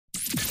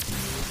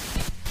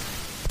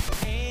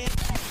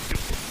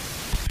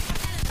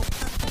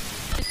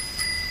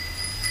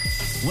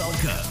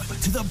Welcome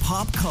to the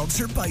Pop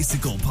Culture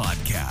Bicycle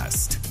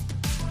Podcast.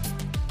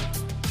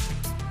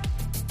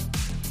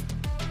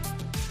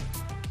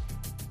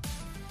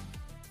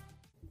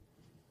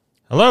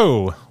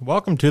 Hello,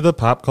 welcome to the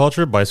Pop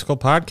Culture Bicycle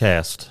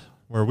Podcast,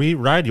 where we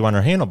ride you on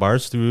our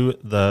handlebars through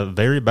the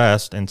very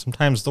best and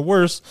sometimes the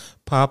worst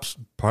parts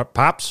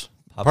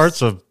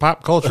of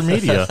pop culture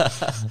media.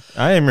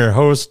 I am your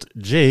host,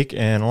 Jake,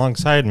 and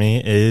alongside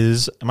me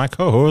is my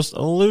co-host,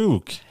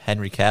 Luke.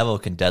 Henry Cavill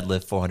can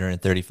deadlift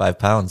 435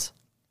 pounds.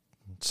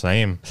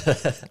 Same,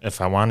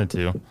 if I wanted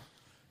to.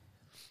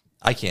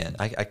 I can.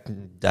 I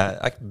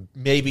can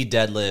maybe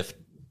deadlift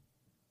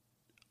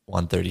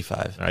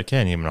 135. I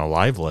can't even a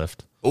live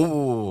lift.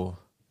 Ooh.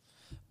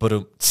 But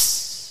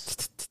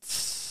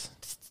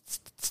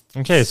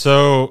Okay,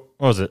 so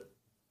what was it?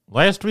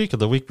 Last week or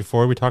the week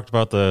before we talked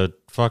about the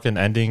fucking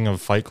ending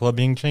of Fight Club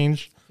being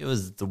changed? it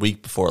was the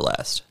week before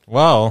last.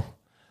 Well,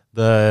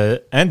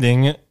 the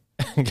ending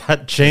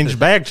got changed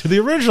back to the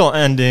original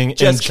ending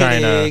in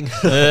China. Kidding.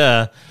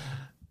 Yeah.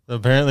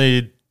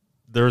 Apparently,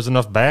 there was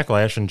enough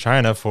backlash in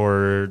China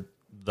for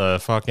the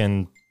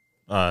fucking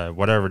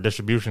whatever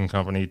distribution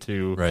company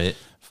to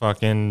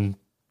fucking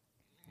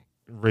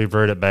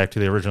revert it back to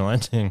the original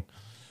ending,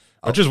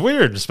 which is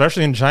weird,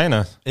 especially in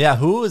China. Yeah,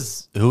 what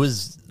was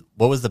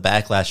the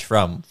backlash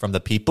from? From the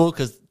people?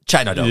 Because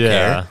China don't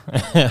care.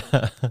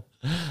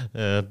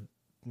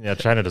 Yeah,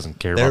 China doesn't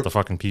care about the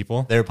fucking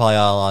people. They're probably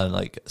all on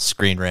like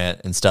Screen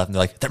Rant and stuff, and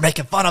they're like, they're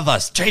making fun of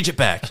us. Change it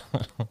back.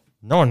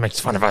 No one makes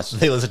fun of us.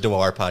 They listen to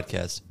our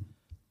podcast.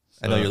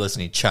 I know you're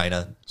listening,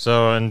 China.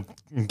 So, in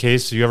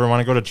case you ever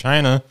want to go to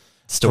China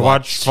to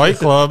watch Fight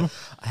Club,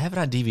 I have it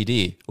on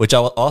DVD, which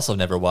I'll also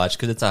never watch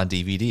because it's on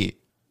DVD.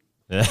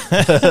 Yeah.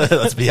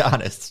 Let's be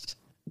honest.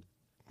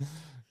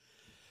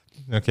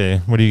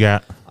 Okay, what do you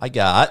got?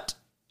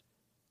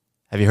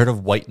 Have you heard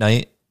of White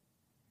Knight?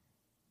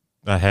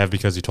 I have,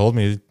 because you told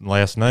me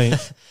last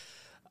night.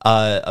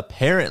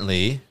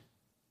 Apparently,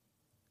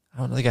 I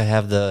don't think I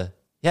have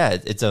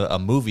it's a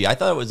movie. I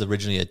thought it was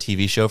originally a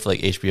TV show for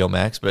like HBO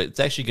Max, but it's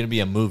actually going to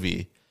be a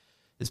movie.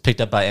 It's picked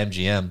up by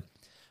MGM.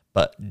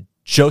 But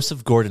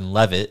Joseph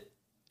Gordon-Levitt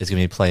is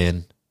going to be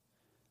playing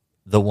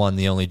the one,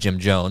 the only Jim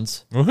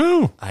Jones.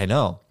 Woohoo! I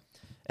know.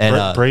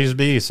 And praise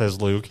be,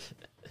 says Luke.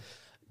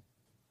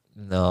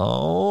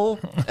 No.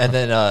 And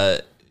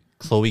then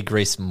Chloe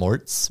Grace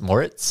Moritz.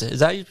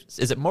 Is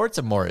it Moritz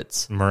or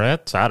Moritz?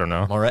 Moretz? I don't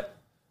know.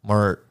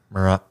 Whatever.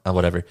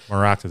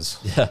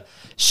 Maracas. Yeah.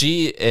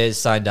 She is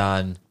signed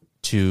on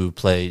to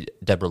play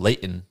Deborah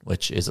Layton,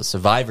 which is a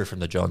survivor from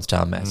the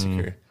Jonestown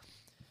Massacre.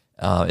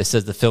 It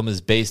says the film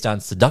is based on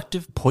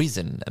Seductive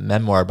Poison, a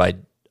memoir by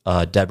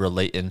Deborah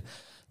Layton,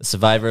 the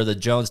survivor of the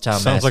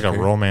Jonestown Massacre. Sounds like a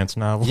romance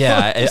novel.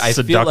 Yeah, I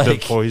feel Seductive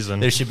like Poison.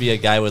 There should be a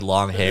guy with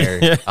long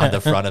hair on the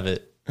front of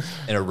it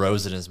and a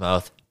rose in his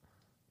mouth.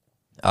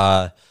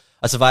 A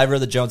survivor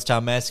of the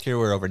Jonestown Massacre,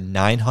 where over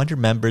 900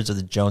 members of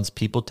the Jones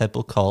People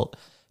Temple cult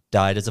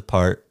died as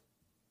part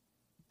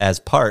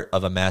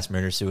of a mass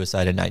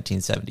murder-suicide in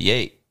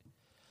 1978,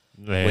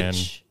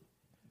 which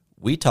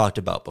we talked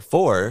about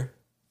before.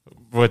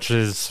 Which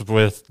is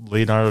with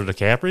Leonardo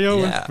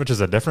DiCaprio, which is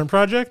a different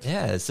project?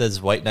 Yeah, it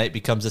says White Knight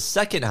becomes the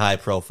second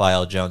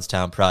high-profile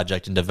Jonestown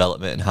project in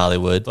development in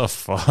Hollywood. The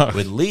fuck?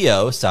 With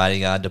Leo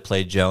signing on to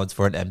play Jones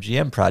for an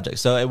MGM project.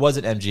 So it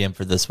wasn't MGM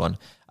for this one.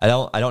 I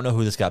don't know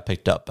who this got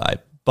picked up by,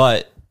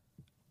 but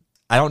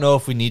I don't know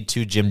if we need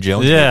two Jim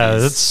Jones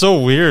movies. It's so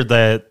weird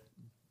that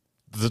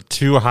the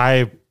two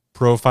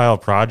high-profile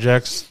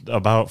projects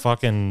about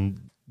fucking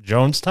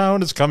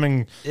Jonestown is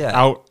coming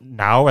out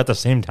now at the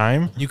same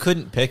time. You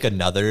couldn't pick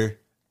another,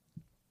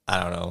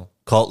 I don't know,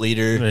 cult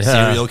leader,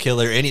 serial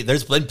killer.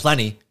 There's been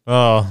plenty.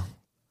 Oh,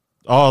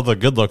 all the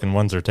good-looking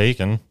ones are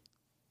taken.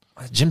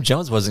 Jim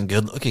Jones wasn't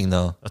good looking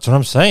though. That's what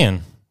I'm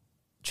saying.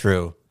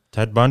 True.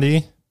 Ted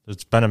Bundy.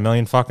 There's been a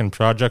million fucking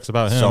projects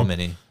about him. So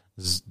many.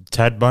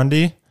 Ted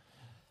Bundy.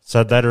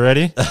 Said that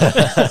already.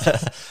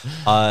 What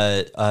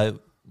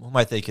am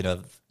I thinking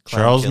of?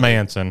 Charles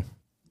Manson.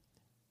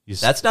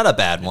 That's not a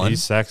bad one.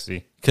 He's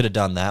sexy. Could have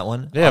done that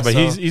one. Yeah, also.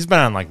 but he's been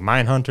on like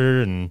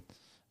Mindhunter, and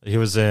he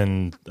was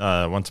in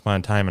Once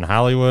Upon a Time in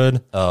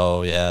Hollywood.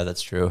 Oh yeah,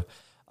 that's true.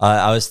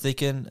 I was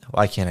thinking,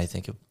 why can't I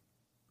think of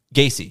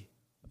Gacy?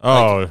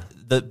 Oh,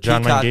 the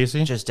John Wayne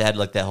Gacy just had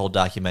like that whole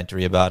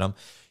documentary about him.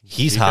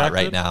 He's hot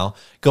right now.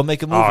 Go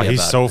make a movie. Oh,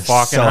 he's so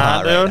fucking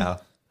hot, dude.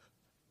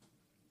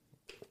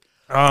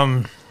 Right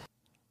now.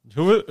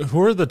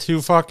 Who are the two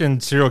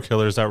fucking serial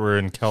killers that were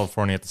in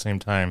California at the same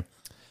time?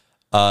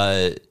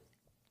 Was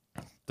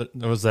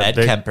that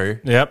Ed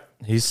Kemper? Yep,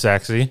 he's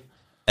sexy.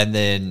 And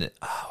then,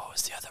 what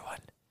was the other one?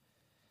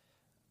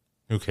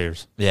 Who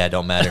cares? Yeah, it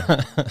don't matter.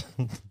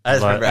 I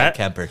just remember Ed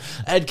Kemper.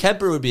 Ed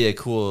Kemper would be a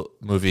cool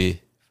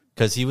movie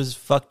because he was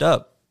fucked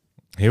up.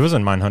 He was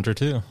in Mindhunter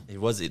too. He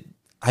was.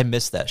 I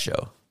missed that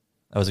show.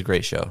 That was a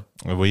great show.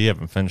 Well, you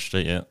haven't finished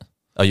it yet.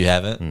 Oh, you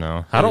haven't?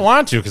 No, I don't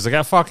want to because it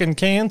got fucking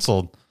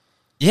canceled.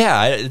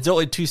 Yeah, it's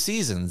only 2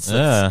 seasons.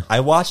 Yeah.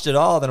 I watched it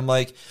all, then I'm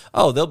like,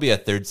 oh, there'll be a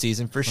 3rd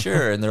season for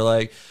sure. And they're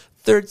like,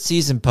 third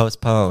season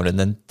postponed and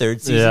then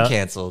third season Yeah.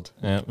 canceled.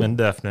 Yeah,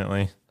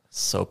 indefinitely.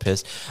 So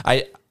pissed.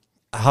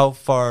 How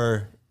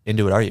far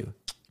into it are you?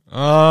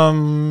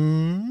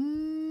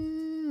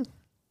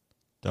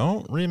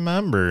 Don't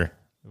remember.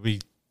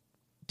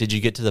 Did you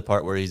get to the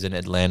part where he's in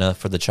Atlanta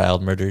for the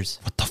child murders?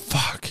 What the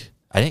fuck?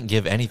 I didn't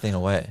give anything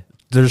away.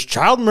 There's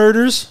child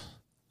murders.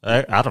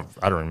 I don't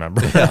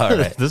remember. All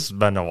right. This has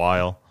been a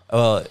while.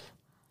 Well,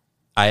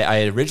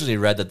 I originally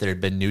read that there had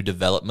been new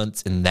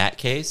developments in that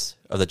case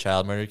of the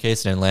child murder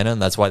case in Atlanta,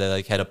 and that's why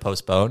they had to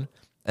postpone.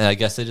 And I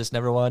guess they just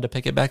never wanted to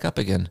pick it back up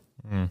again,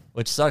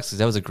 which sucks because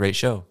that was a great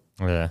show.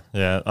 Yeah.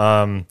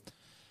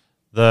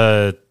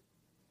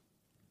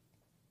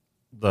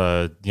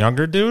 The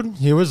younger dude,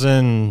 he was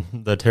in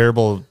the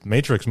terrible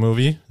Matrix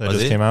movie that Was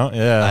just he? came out.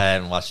 Yeah, I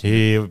hadn't watched it.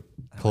 He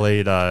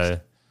played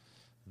the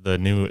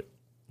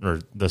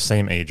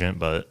same agent,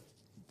 but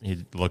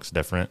he looks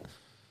different.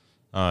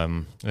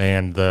 And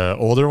the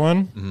older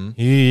one,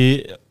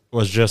 he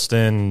was just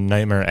in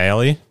Nightmare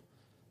Alley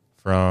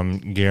from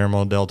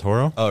Guillermo del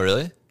Toro, Oh,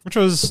 really? which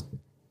was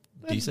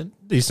Decent?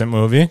 a decent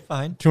movie.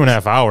 Fine.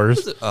 2.5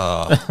 hours,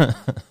 Oh,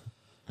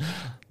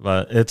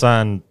 but it's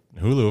on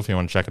Hulu if you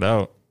want to check it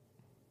out.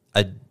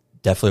 I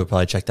definitely will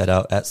probably check that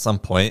out at some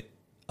point.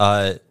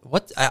 I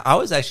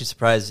was actually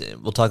surprised.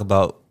 We'll talk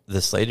about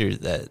this later.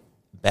 That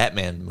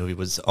Batman movie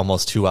was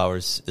almost 2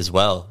 hours as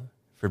well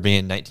for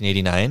being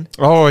 1989.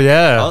 Oh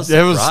yeah, I was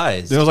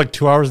surprised. It was like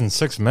 2 hours and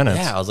 6 minutes.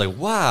 Yeah, I was like,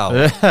 wow,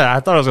 Yeah, I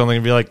thought it was only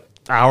gonna be like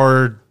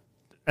hour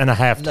and a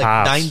half like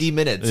tops. 90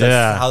 minutes.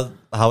 Yeah. That's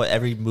how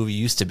every movie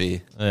used to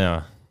be.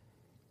 Yeah,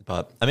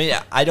 But I mean,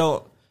 I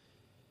don't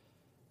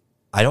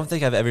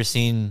think I've ever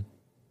seen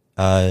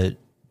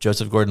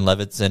Joseph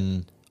Gordon-Levitt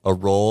in a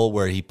role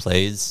where he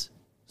plays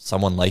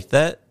someone like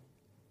that.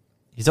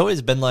 He's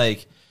always been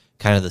like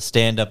kind of the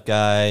stand-up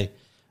guy.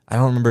 I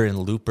don't remember in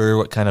Looper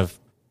what kind of.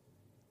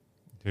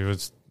 he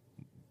was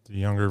the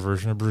younger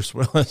version of Bruce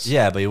Willis.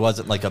 Yeah, but he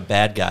wasn't like a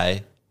bad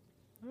guy.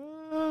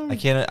 I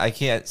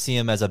can't see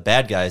him as a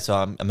bad guy, so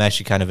I'm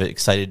actually kind of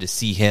excited to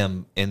see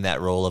him in that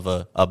role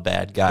of a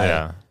bad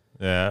guy.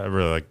 Yeah. I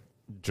really like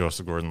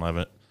Joseph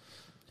Gordon-Levitt.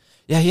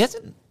 Yeah, he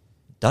hasn't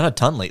done a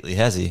ton lately,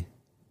 has he?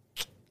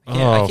 I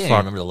can't even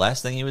remember the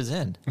last thing he was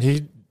in.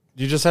 He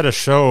just had a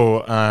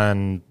show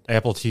on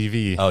Apple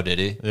TV. Oh, did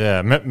he?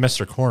 Yeah,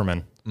 Mr.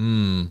 Corman,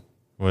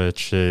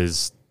 which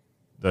is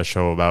a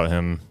show about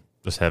him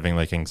just having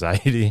like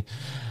anxiety,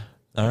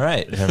 All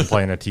right. him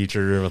playing a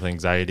teacher with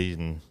anxiety,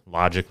 and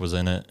Logic was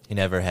in it. He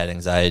never had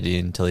anxiety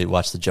until he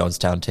watched the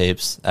Jonestown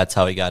tapes. That's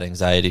how he got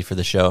anxiety for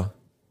the show.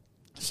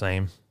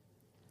 Same.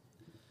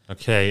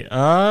 Okay.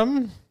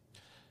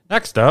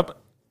 Next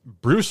up,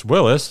 Bruce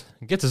Willis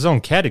gets his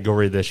own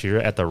category this year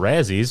at the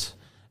Razzies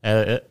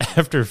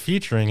after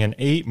featuring in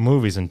 8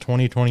 movies in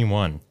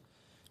 2021.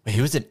 Wait,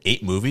 he was in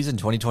 8 movies in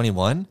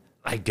 2021?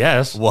 I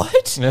guess.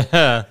 What?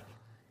 Yeah.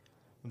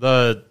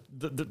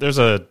 There's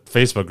a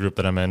Facebook group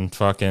that I'm in.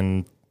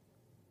 Fucking,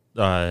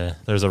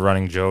 there's a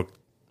running joke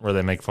where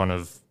they make fun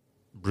of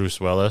Bruce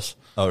Willis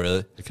Oh,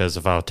 really? because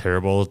of how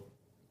terrible,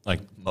 like,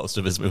 Most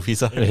of his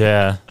movies are.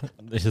 yeah,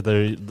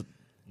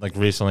 like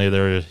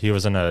recently he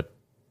was in a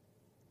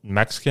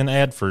Mexican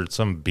ad for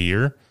some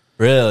beer.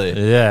 Really?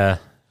 Yeah,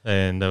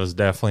 and that was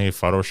definitely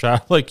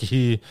Photoshop. Like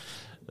it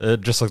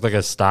just looked like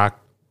a stock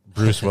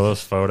Bruce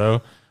Willis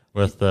photo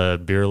with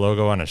the beer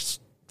logo on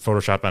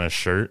Photoshop on his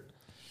shirt.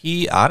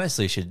 He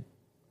honestly should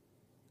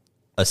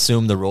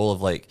assume the role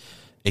of like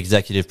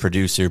executive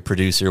producer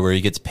where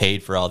he gets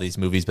paid for all these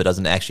movies but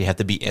doesn't actually have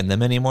to be in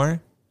them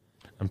anymore.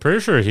 I'm pretty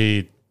sure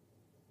he,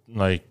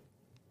 like,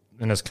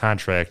 in his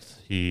contract,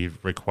 he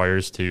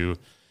requires to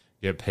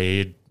get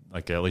paid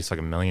like at least like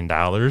 $1 million.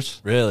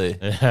 Really?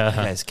 Yeah. That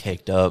guy's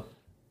caked up.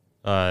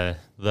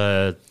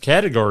 The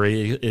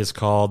category is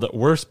called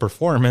Worst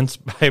Performance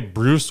by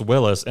Bruce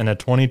Willis in a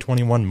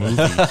 2021 movie.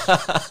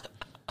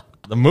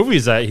 The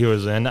movies that he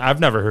was in, I've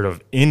never heard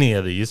of any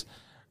of these.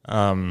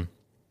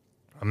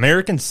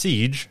 American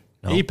Siege,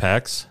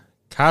 Apex,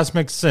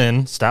 Cosmic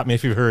Sin, stop me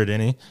if you've heard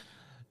any,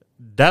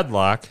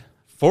 Deadlock,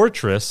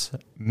 Fortress,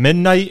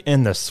 Midnight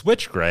in the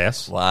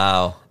Switchgrass,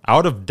 Wow.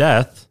 Out of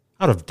Death.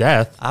 Out of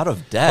death?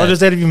 What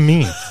does that even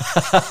mean?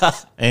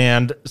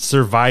 And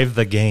Survive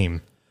the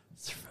Game.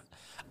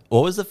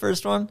 What was the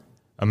first one?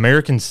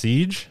 American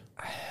Siege?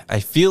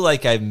 I feel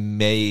like I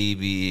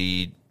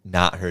maybe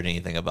not heard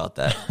anything about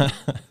that.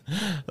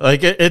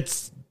 Like,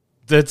 it's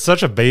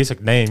such a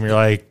basic name. You're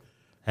like,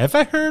 have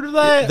I heard of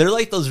that? They're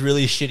like those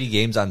really shitty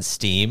games on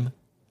Steam,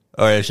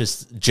 or it's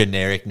just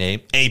generic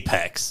name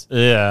Apex.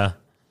 Yeah.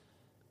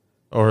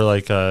 Or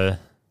like a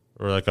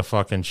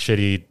fucking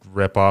shitty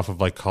ripoff of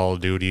like Call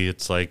of Duty.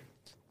 It's like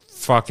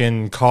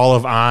fucking Call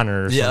of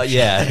Honor. Or some shit.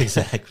 Yeah,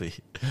 exactly.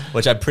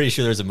 Which I'm pretty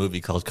sure there's a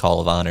movie called Call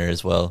of Honor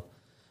as well.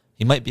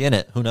 He might be in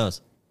it. Who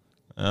knows?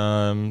 Do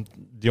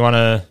you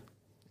want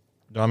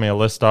me to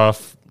list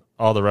off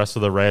all the rest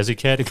of the Razzie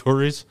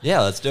categories?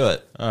 Yeah, let's do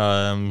it.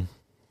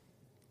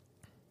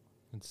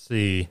 Let's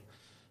see.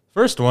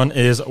 First one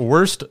is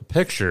Worst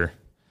Picture.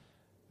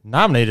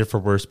 Nominated for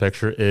Worst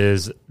Picture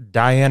is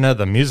Diana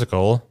the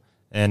Musical,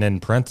 and in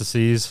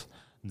parentheses,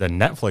 the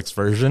Netflix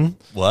version.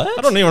 What?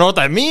 I don't even know what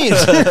that means.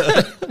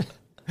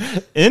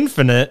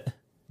 Infinite,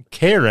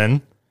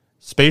 Karen,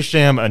 Space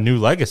Jam: A New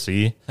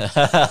Legacy,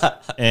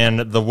 and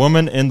The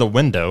Woman in the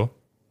Window.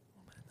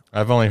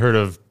 I've only heard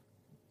of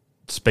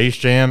Space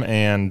Jam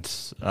and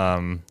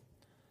The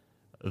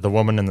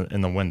Woman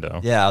in the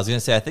Window. Yeah, I was gonna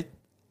say I think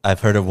I've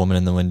heard of Woman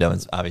in the Window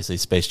and obviously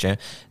Space Jam.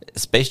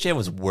 Space Jam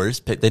was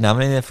worst. They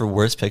nominated it for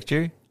worst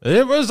picture.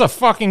 It was a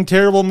fucking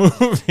terrible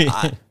movie.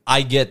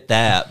 I get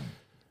that.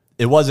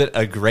 It wasn't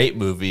a great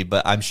movie,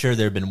 but I'm sure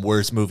there have been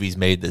worse movies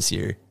made this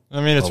year.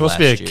 I mean, it's supposed to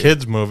be a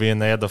kids movie,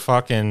 and they had the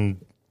fucking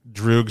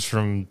droogs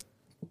from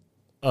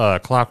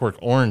Clockwork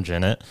Orange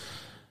in it.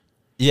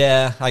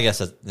 Yeah, I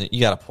guess you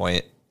got a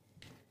point.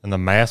 And The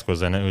Mask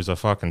was in it, who's a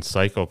fucking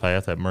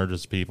psychopath that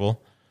murders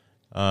people.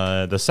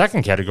 The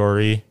second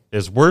category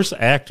is worst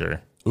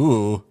actor.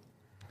 Ooh.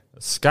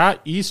 Scott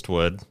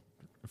Eastwood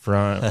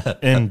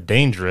in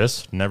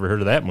Dangerous. Never heard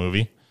of that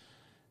movie.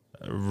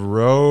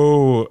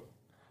 Ro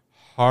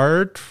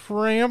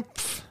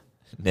Hartramp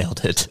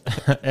Nailed it.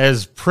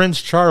 as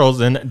Prince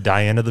Charles in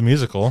Diana the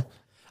Musical.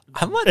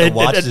 I'm going to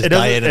watch this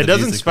Diana the It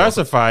doesn't Musical.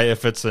 specify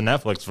if it's the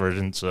Netflix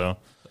version, so...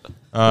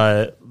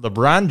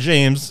 LeBron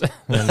James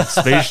in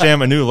Space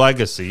Jam: A New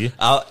Legacy.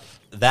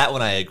 That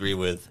one I agree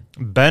with.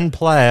 Ben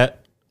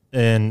Platt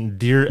in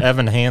Dear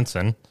Evan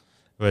Hansen,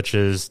 which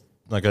is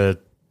like a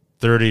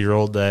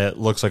 30-year-old that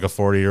looks like a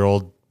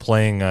 40-year-old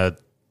playing a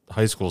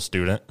high school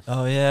student.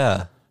 Oh,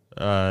 yeah.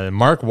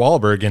 Mark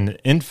Wahlberg in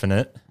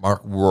Infinite.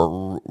 Mark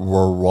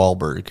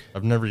Wahlberg.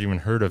 I've never even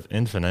heard of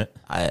Infinite.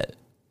 I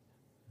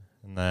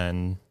And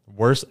then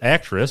worst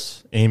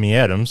actress, Amy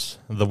Adams,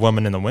 The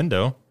Woman in the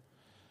Window.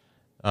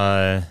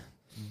 Gianna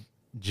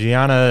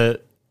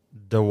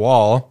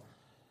DeWall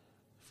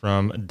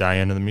from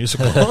Diana the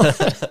Musical.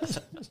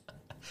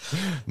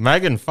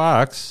 Megan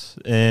Fox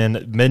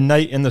in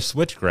Midnight in the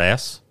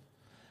Switchgrass.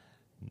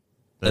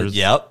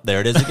 Yep, there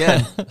it is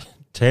again.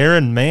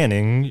 Taryn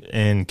Manning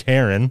in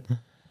Karen.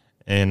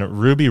 And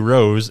Ruby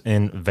Rose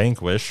in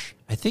Vanquish.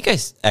 I think I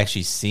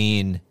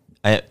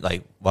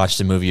watched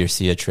a movie or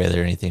see a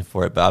trailer or anything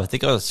for it, but I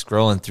think I was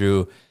scrolling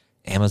through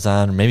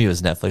Amazon or maybe it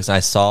was Netflix and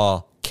I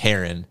saw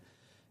Karen,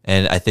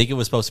 and I think it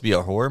was supposed to be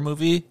a horror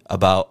movie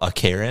about a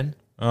Karen.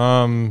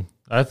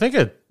 I think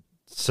it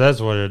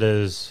says what it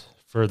is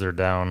further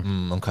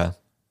down. Okay.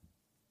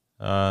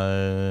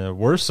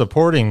 Worst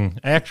supporting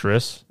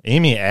actress,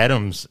 Amy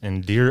Adams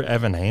in Dear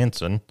Evan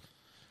Hansen.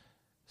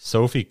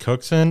 Sophie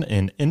Cookson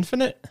in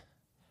Infinite.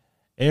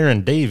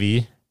 Aaron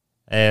Davey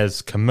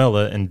as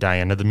Camilla in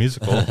Diana the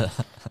Musical.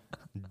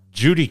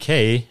 Judy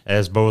Kay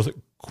as both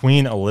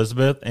Queen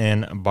Elizabeth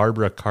and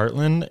Barbara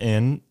Cartland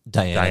in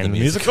Diana the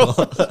Musical.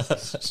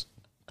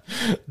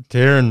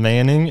 Taryn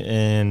Manning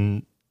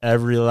in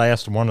every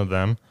last one of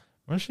them.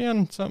 Was she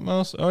on something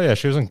else? Oh, yeah,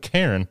 she was in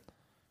Karen.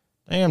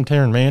 Damn,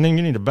 Taryn Manning,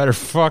 you need a better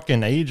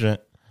fucking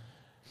agent.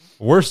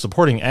 Worst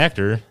supporting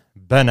actor,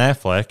 Ben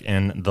Affleck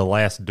in The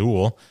Last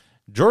Duel.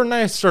 Jordan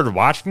and I started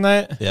watching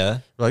that. Yeah.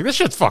 We're like, this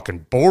shit's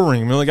fucking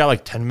boring. We only got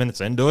like 10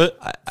 minutes into it.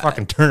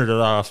 Fucking turned it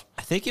off.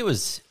 I think it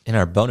was in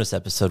our bonus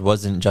episode,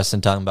 wasn't Justin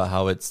talking about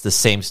how it's the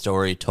same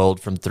story told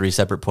from 3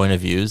 separate point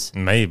of views?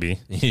 Maybe.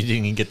 You didn't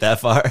even get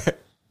that far.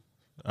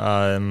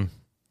 And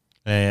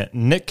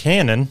Nick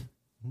Cannon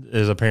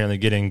is apparently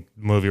getting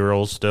movie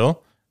roles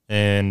still.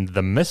 And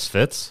The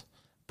Misfits,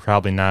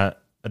 probably not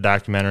a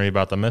documentary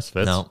about the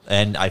Misfits. No,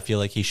 and I feel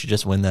like he should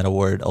just win that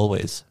award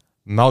always.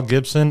 Mel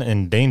Gibson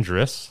in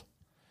Dangerous.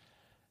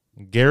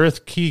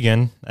 Gareth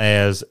Keegan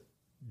as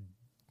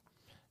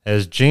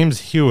James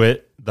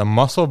Hewitt, the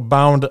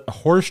muscle-bound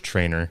horse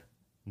trainer,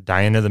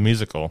 Diana the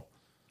Musical.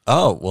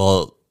 Oh,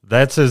 well,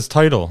 That's his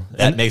title.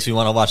 that makes me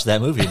want to watch that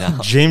movie now.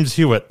 James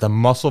Hewitt, the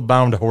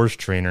muscle-bound horse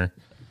trainer.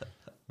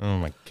 Oh,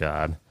 my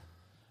God.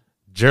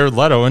 Jared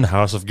Leto in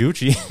House of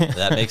Gucci.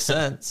 That makes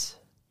sense.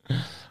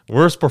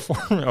 Worst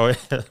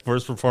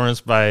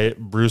performance by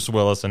Bruce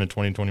Willis in a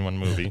 2021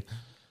 movie.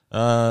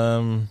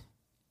 Oh,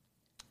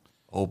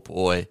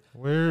 boy.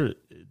 Where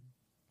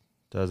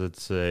does it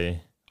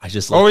say? I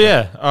just Oh, looked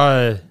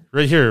yeah.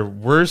 Right here.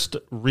 Worst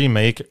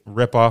remake,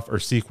 ripoff, or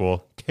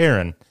sequel.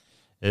 Karen.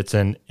 It's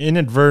an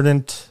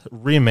inadvertent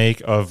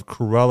remake of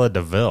Cruella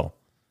de Vil.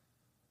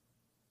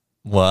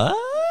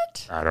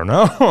 What? I don't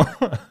know.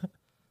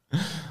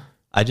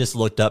 I just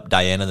looked up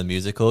Diana the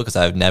Musical because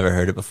I've never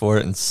heard it before,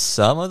 and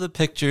some of the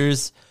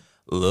pictures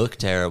look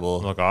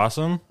terrible. Look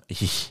awesome.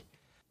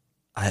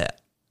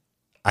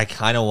 I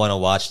kind of want to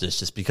watch this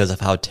just because of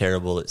how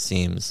terrible it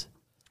seems.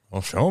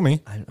 Well, show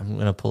me. I'm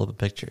going to pull up a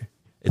picture.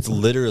 It's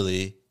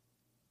literally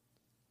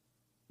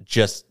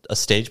just a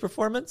stage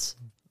performance.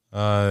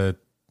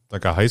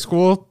 Like a high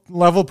school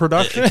level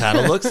production? It kind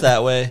of looks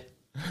that way.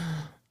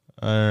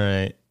 All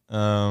right.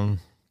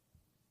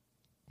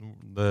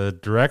 The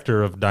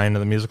director of Diana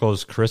the Musical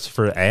is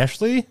Christopher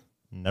Ashley.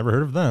 Never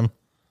heard of them.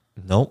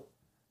 Nope.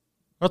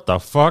 What the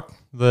fuck?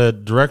 The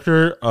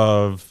director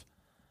of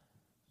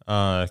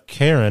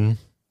Karen,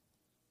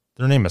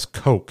 their name is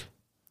Coke.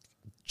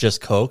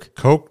 Just Coke?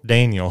 Coke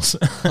Daniels.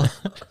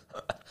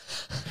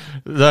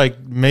 like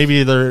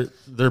maybe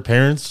their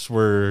parents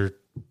were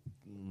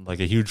like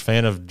a huge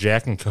fan of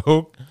Jack and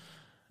Coke.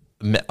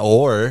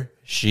 Or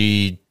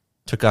she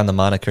took on the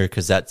moniker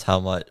because that's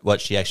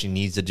what she actually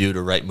needs to do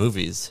to write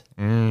movies.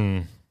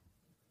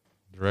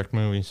 Direct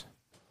movies.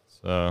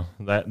 So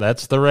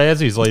that's the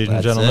Razzies, ladies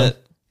and gentlemen.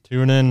 It.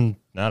 Tune in.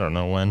 I don't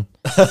know when.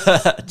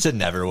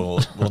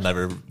 We'll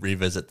never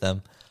revisit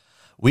them.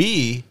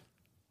 We,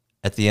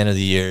 at the end of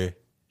the year,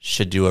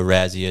 should do a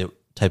Razzie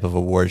type of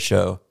award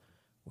show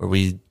where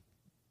we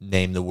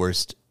name the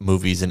worst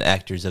movies and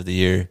actors of the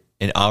year,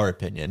 in our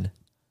opinion.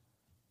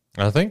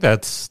 I think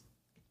that's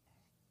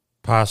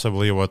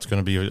possibly what's going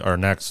to be our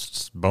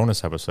next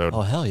bonus episode.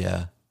 Oh, hell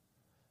yeah.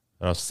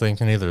 I was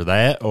thinking either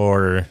that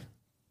or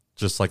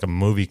just like a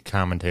movie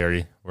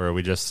commentary where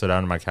we just sit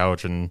on my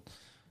couch and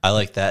I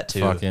like that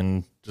too.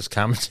 fucking just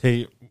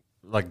commentate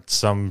like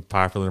some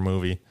popular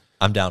movie.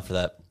 I'm down for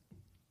that.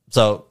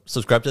 So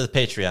subscribe to the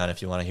Patreon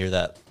if you want to hear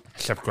that.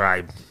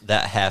 Subscribe.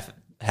 That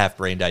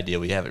half-brained idea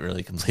we haven't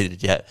really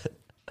completed yet.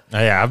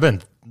 Yeah, I've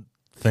been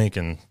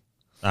thinking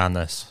on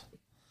this.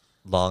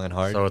 Long and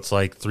hard. So it's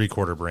like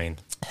 3/4 brain.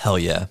 Hell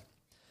yeah.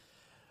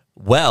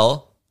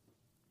 Well,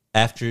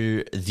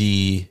 after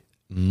the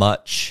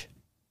much,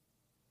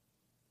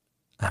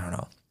 I don't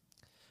know,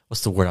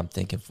 what's the word I'm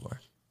thinking for?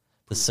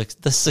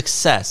 The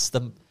success,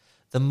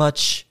 the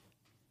much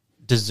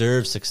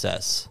deserved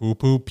success Poo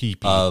poo pee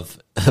pee. of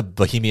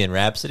Bohemian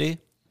Rhapsody,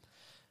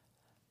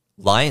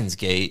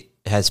 Lionsgate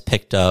has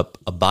picked up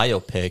a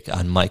biopic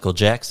on Michael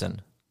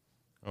Jackson.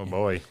 Oh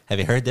boy. Have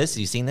you heard this? Have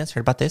you seen this?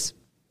 Heard about this?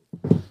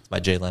 It's by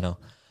Jay Leno.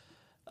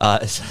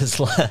 It says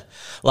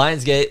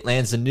Lionsgate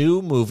lands a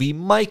new movie,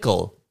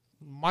 Michael,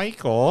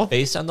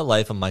 based on the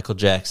life of Michael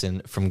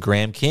Jackson, from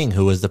Graham King,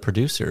 who was the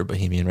producer of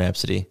Bohemian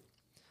Rhapsody.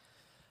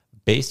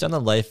 Based on the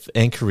life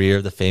and career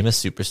of the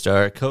famous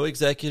superstar,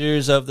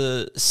 co-executors of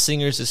the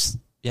singer's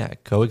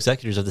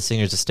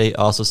estate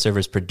also serve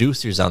as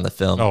producers on the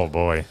film, Oh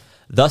boy.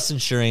 thus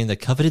ensuring the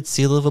coveted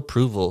seal of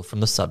approval from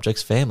the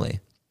subject's family.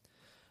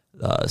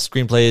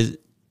 Screenplay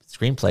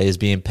is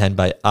being penned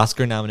by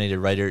Oscar-nominated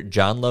writer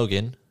John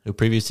Logan, who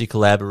previously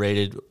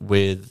collaborated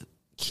with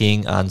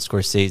King on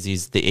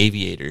Scorsese's The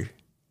Aviator,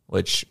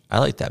 which I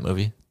like that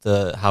movie,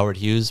 the Howard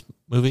Hughes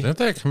movie. Didn't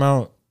that come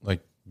out like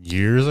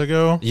years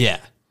ago?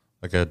 Yeah.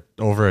 Like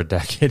over a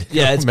decade ago?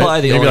 Yeah, it's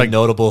probably the Maybe only like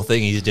notable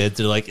thing he did.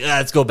 To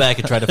let's go back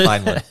and try to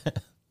find one.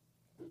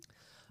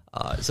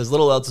 It says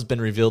little else has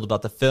been revealed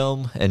about the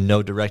film, and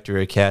no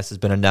director or cast has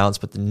been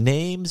announced, but the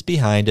names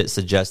behind it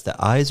suggest that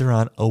eyes are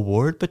on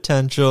award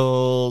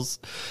potentials.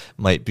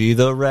 Might be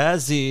the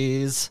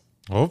Razzies.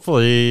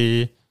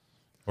 hopefully.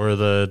 Or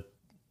the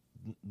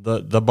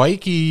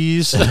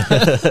bikies.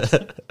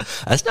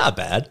 That's not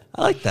bad.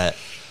 I like that.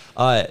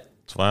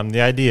 That's why I'm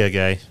the idea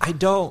guy. I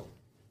don't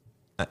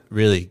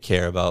really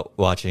care about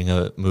watching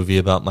a movie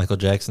about Michael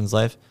Jackson's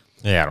life.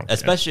 Yeah, I don't care.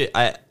 Especially,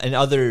 in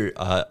other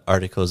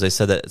articles, they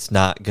said that it's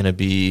not going to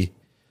be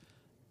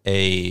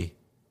a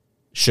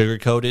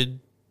sugar-coated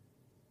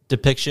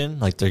depiction.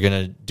 Like, they're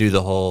going to do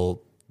the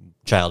whole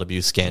child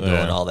abuse scandal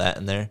and all that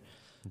in there.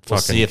 We'll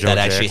Fucking see if Joe that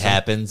actually Jackson.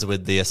 happens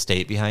with the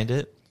estate behind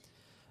it.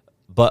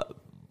 But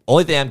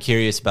only thing I'm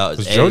curious about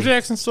is Is Joe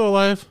Jackson still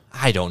alive?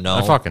 I don't know.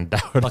 I fucking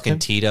doubt it. Fucking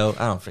Tito.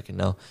 I don't freaking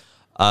know.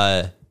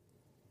 The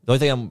only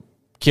thing I'm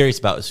curious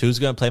about is who's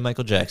going to play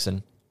Michael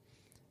Jackson,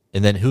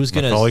 and then who's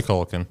going Macaulay to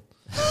Culkin.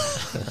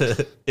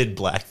 in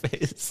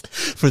blackface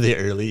for the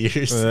early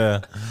years,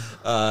 Yeah.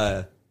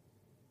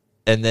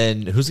 and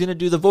then who's going to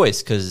do the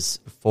voice? Because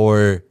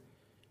for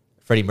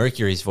Freddie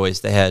Mercury's voice,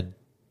 they had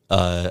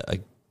I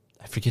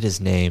forget his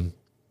name,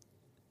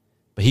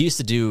 but he used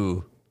to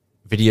do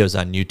videos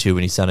on YouTube,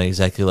 and he sounded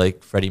exactly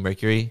like Freddie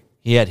Mercury.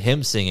 He had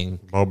him singing.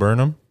 Bo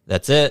Burnham.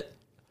 That's it.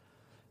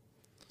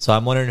 So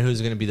I'm wondering who's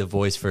going to be the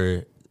voice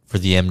for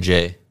the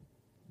MJ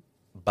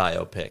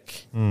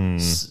biopic.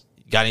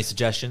 Got any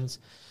suggestions?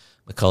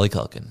 Macaulay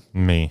Culkin.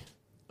 Me.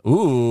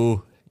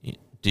 Ooh,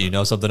 do you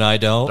know something I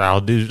don't?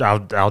 I'll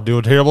do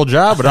a terrible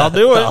job, but I'll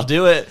do it. I'll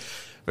do it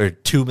for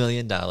 $2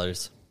 million.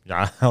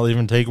 Yeah, I'll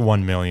even take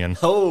 1 million.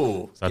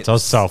 Oh, That's how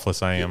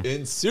selfless I am.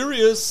 in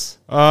serious.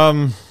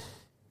 Yeah,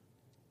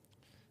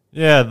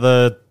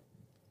 I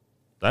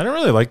don't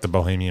really like the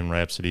Bohemian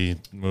Rhapsody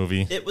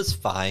movie. It was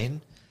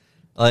fine.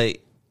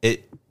 Like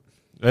it.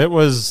 It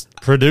was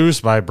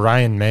produced by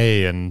Brian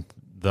May and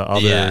the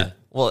other. Yeah.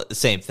 Well,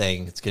 same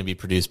thing. It's going to be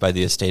produced by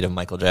the estate of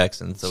Michael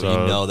Jackson, so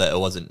you know that it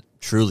wasn't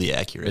truly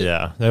accurate.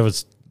 Yeah, that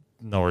was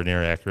nowhere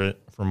near accurate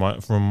from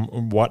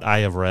what I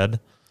have read.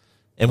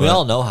 And we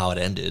all know how it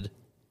ended.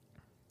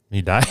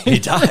 He died. He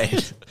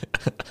died.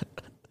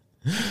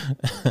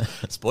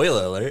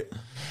 Spoiler alert.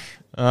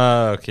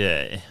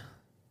 Okay.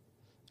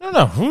 I don't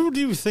know. Who do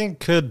you think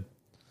could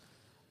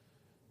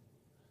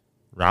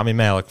Rami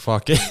Malek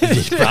fuck it?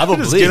 Probably.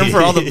 Just get him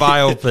for all the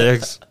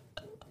biopics.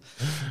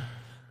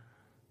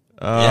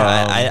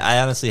 Yeah, I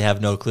honestly have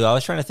no clue. I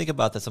was trying to think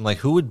about this. I'm like,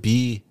 who would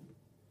be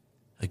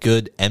a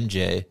good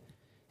MJ?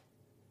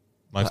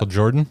 Michael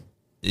Jordan?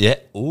 Yeah.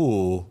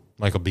 Ooh.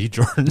 Michael B.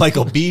 Jordan?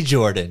 Michael B.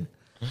 Jordan.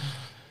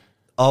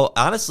 Oh,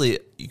 honestly,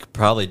 you could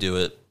probably do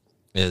it.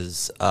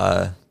 Is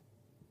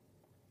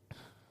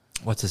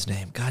what's his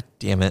name? God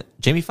damn it,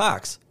 Jamie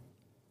Foxx.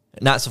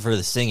 Not so for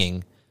the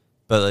singing,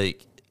 but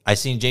like I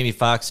seen Jamie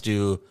Foxx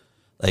do,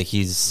 like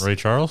he's Ray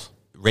Charles,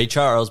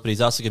 but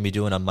he's also gonna be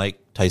doing a Mike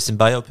Tyson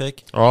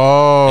biopic,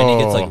 oh, and he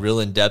gets like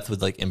real in depth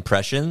with like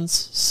impressions.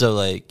 So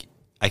like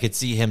I could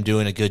see him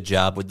doing a good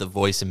job with the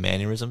voice and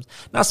mannerisms.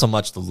 Not so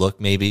much the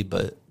look, maybe,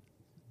 but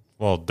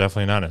well,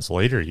 definitely not in his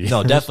later years.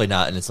 no, definitely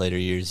not in its later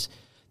years.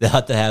 They'll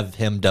have to have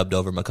him dubbed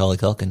over Macaulay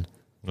Culkin.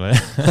 All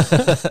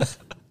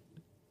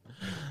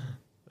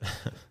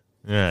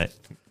right,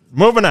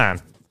 moving on.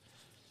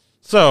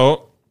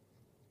 So,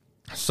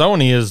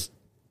 Sony is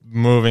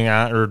moving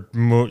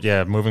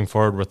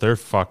forward with their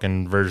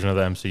fucking version of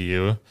the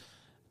MCU.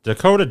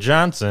 Dakota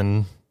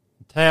Johnson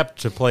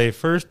tapped to play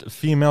first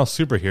female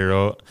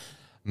superhero,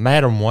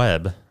 Madam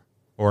Web,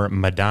 or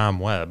Madame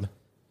Web.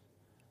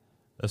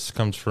 This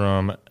comes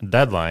from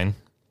Deadline.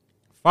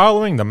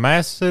 Following the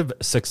massive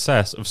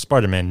success of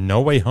Spider-Man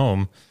No Way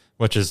Home,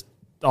 which is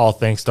all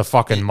thanks to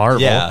fucking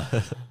Marvel. Yeah.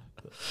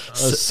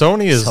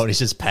 Sony's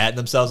just patting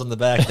themselves on the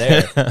back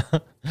there.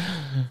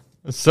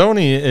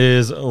 Sony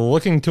is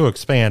looking to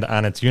expand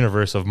on its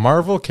universe of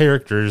Marvel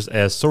characters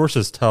as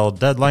sources tell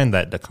Deadline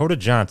that Dakota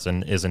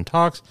Johnson is in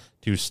talks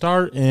to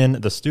star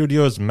in the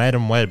studio's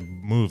Madam Web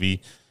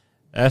movie.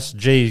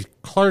 S.J.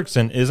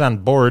 Clarkson is on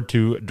board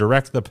to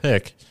direct the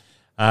pick.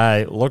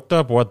 I looked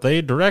up what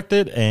they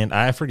directed, and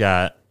I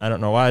forgot. I don't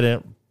know why I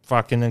didn't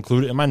fucking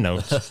include it in my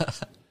notes.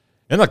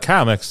 In the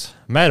comics,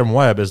 Madam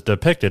Web is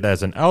depicted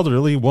as an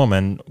elderly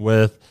woman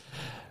with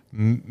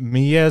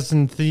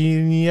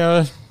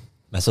mesothelioma.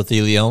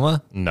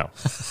 Mesothelioma? No.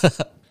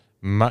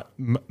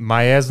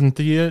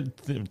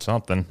 Mesothelioma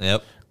something.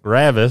 Yep.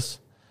 Gravis.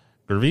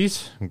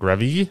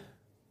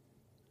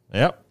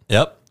 Yep.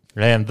 Yep.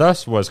 And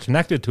thus was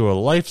connected to a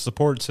life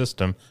support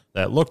system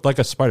that looked like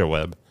a spider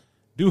web.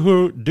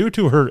 Due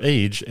to her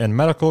age and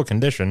medical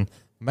condition,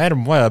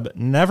 Madam Web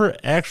never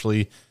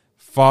actually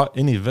fought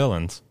any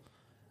villains.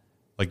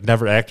 Like,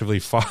 never actively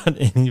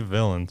fought any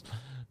villains.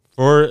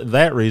 For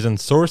that reason,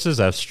 sources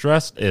have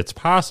stressed it's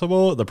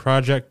possible the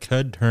project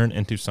could turn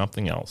into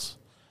something else.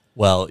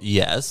 Well,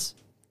 yes.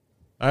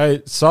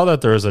 I saw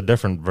that there was a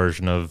different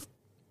version of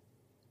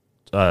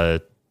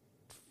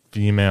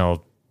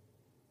female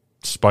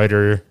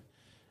spider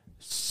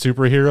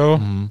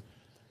superhero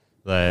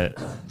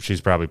that she's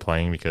probably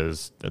playing,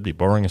 because it'd be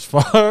boring as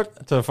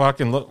fuck to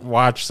fucking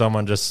watch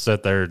someone just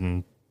sit there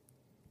and...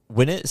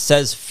 When it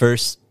says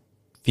first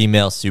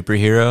female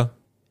superhero,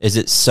 is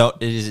it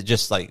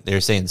just like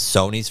they're saying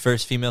Sony's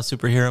first female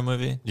superhero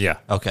movie? Yeah.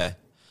 Okay.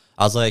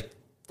 I was like,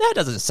 that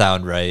doesn't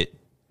sound right,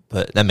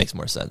 but that makes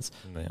more sense.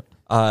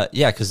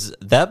 Yeah. Because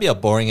that'd be a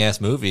boring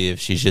ass movie if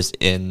she's just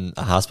in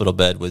a hospital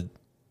bed with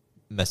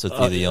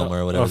mesothelioma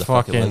or whatever the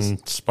fuck it was.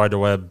 Fucking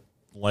spiderweb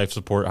life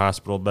support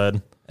hospital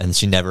bed. And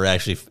she never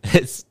actually,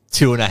 it's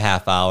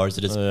 2.5 hours.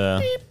 It just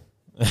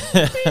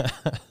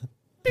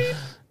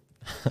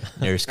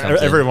nurse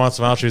comes Every in, once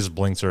in a while, she just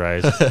blinks her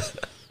eyes.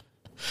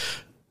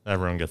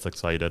 Everyone gets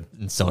excited.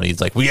 and Sony's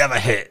like, we have a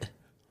hit.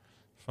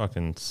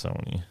 Fucking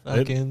Sony.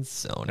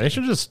 Sony. They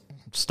should just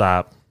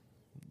stop.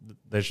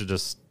 They should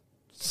just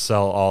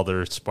sell all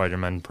their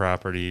Spider-Man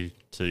property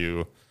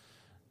to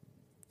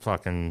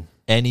fucking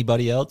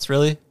Anybody else,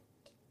 really?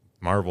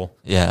 Marvel.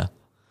 Yeah.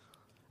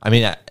 I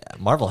mean,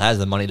 Marvel has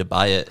the money to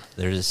buy it.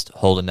 They're just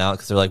holding out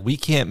because they're like, we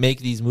can't make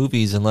these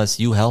movies unless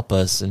you help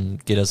us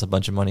and get us a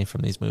bunch of money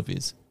from these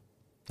movies.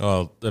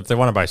 Well, if they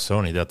want to buy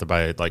Sony, they have to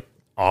buy like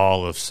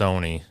all of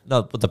Sony.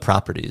 No, but the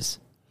properties.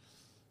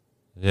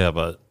 Yeah,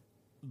 but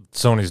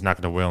Sony's not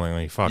going to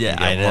willingly fucking give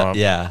I them know. up.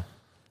 Yeah.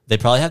 They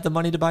probably have the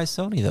money to buy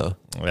Sony, though.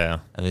 Yeah.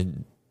 I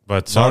mean,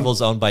 But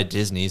Marvel's owned by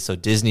Disney, so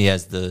Disney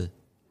has the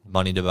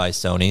money to buy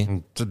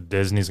Sony.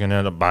 Disney's going to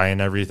end up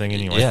buying everything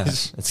anyways. Yeah,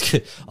 it's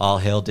good. All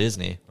hail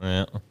Disney.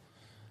 Yeah.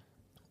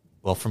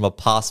 Well, from a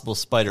possible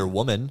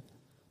Spider-Woman,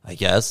 I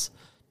guess,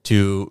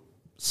 to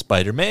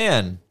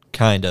Spider-Man,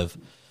 kind of.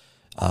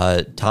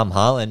 Tom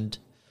Holland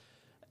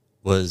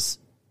was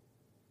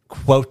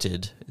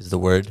quoted, is the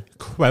word.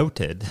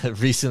 Quoted.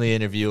 Recently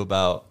interview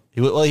about,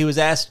 he was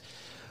asked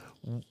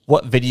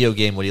what video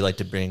game would he like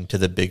to bring to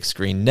the big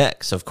screen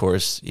next. Of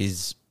course,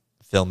 he's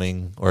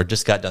filming, or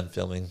just got done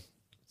filming.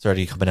 It's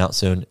already coming out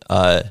soon.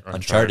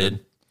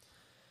 Uncharted.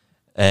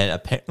 And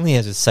apparently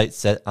has his sights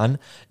set on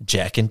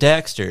Jak and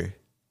Daxter.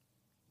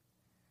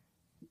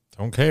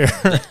 Don't care.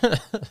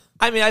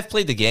 I mean, I've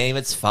played the game.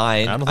 It's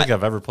fine. I don't think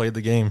I've ever played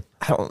the game.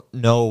 I don't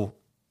know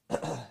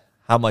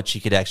how much he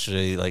could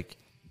actually like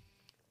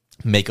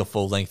make a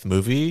full length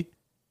movie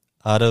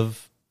out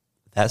of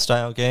that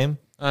style game.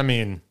 I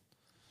mean,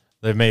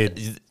 they've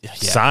made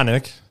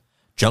Sonic,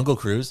 Jungle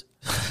Cruise.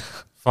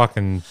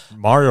 fucking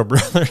Mario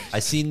Brothers. I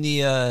seen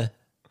the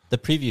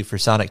preview for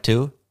Sonic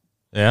 2,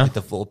 Yeah. like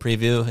the full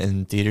preview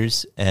in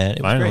theaters, and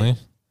it was Finally.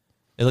 great.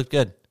 It looked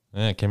good.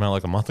 Yeah, it came out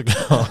like a month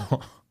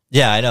ago.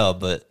 Yeah, I know,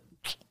 but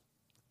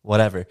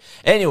whatever.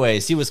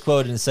 Anyways, he was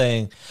quoted as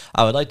saying,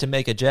 I would like to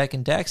make a Jak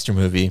and Daxter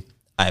movie.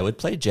 I would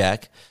play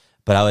Jak,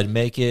 but but I would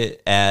make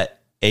it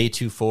at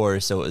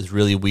A24, so it was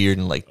really weird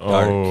and like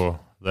dark. Oh,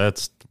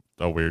 that's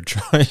a weird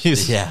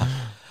choice. Yeah.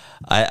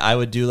 I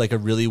would do like a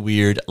really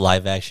weird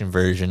live action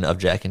version of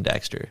Jack and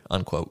Daxter,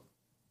 unquote.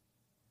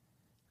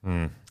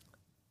 I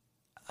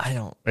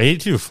don't.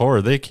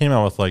 A24, they came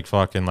out with like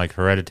fucking like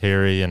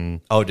Hereditary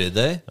and Oh, did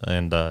they?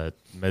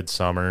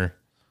 Midsummer.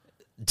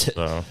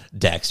 So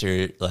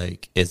Daxter,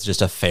 like, is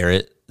just a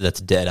ferret that's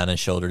dead on his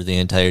shoulder the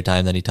entire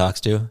time that he talks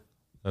to.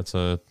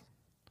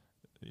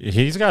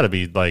 He's got to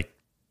be like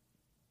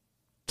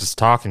just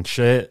talking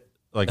shit,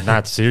 like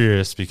not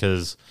serious,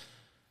 because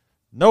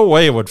no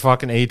way would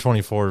fucking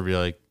A24 be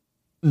like,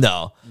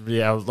 No.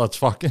 yeah, let's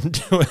fucking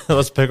do it.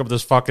 Let's pick up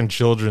this fucking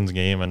children's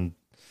game and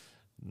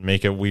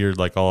make it weird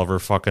like all of our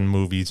fucking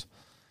movies.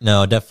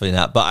 No, definitely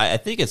not. But I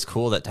think it's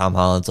cool that Tom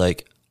Holland's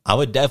like, I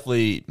would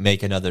definitely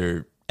make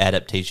another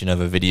adaptation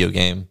of a video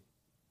game.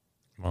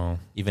 Well,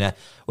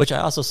 Which I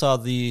also saw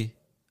the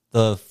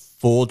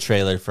full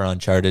trailer for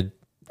Uncharted.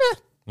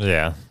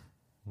 yeah.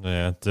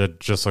 It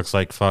just looks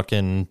like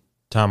fucking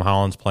Tom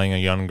Holland's playing a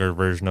younger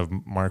version of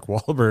Mark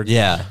Wahlberg.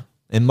 Yeah,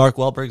 and Mark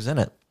Wahlberg's in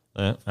it.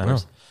 Yeah, I know.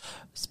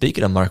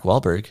 Speaking of Mark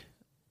Wahlberg,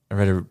 I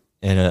read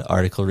in an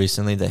article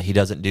recently that he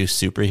doesn't do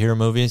superhero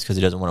movies because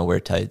he doesn't want to wear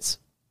tights.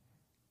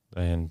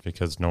 And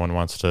because no one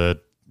wants to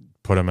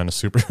put him in a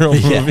superhero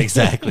movie. Yeah,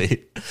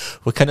 exactly.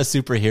 What kind of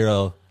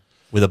superhero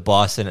with a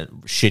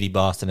shitty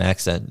Boston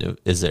accent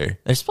is there?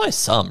 There's probably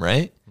some,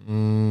 right?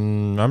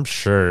 I'm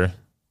sure.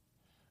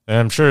 And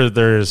I'm sure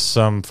there's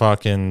some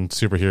fucking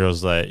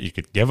superheroes that you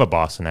could give a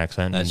Boston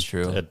accent. That's and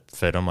true. It'd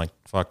fit them, like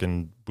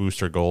fucking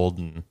Booster Gold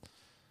and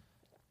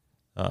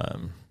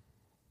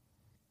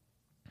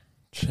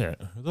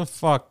shit. Who the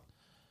fuck?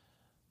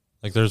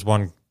 Like, there's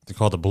one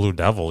called the Blue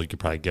Devil. You could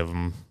probably give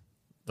him.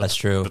 That's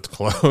true. It's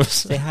close.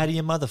 Say hi to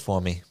your mother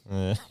for me.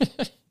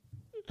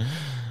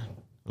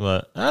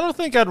 But I don't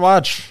think I'd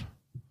watch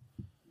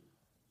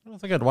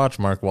Mark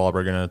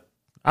Wahlberg in it.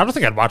 I don't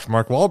think I'd watch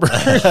Mark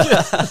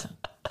Wahlberg.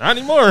 Not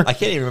anymore. I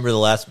can't even remember the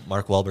last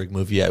Mark Wahlberg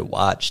movie I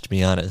watched, to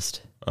be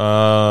honest.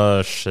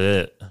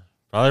 Shit.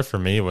 Probably for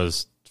me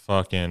was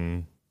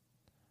fucking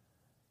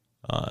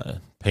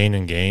Pain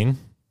and Gain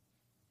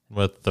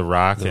with The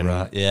Rock and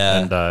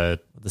the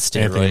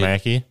steroid. Anthony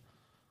Mackie.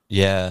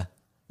 Yeah.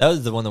 That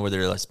was the one where they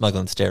were like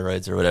smuggling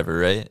steroids or whatever,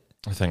 right?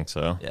 I think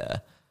so. Yeah.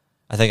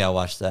 I think I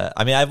watched that.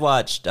 I mean, I've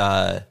watched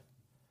The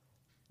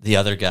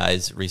Other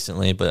Guys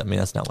recently, but I mean,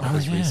 that's not one of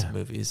his recent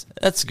movies.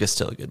 That's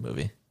still a good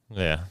movie.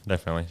 Yeah,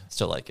 definitely.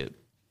 Still like it.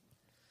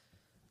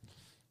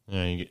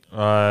 Yeah, you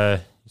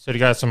said you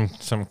got some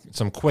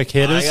quick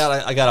hitters.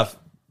 I got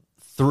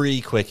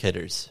 3 quick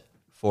hitters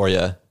for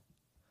you.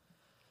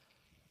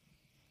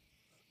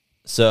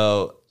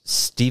 So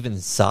Steven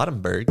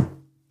Soderbergh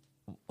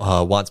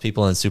wants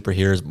people in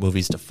superheroes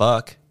movies to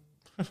fuck.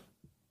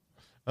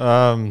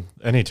 And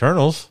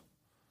Eternals.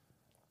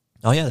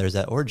 Oh yeah, there's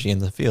that orgy in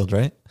the field,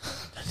 right?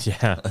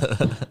 Yeah.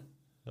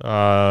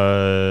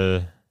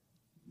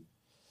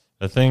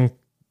 I think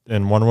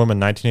in Wonder Woman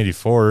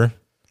 1984,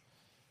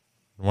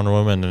 Wonder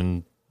Woman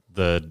and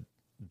the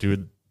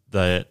dude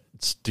that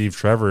Steve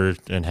Trevor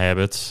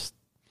inhabits,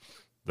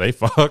 they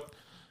fuck.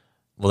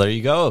 Well, there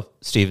you go,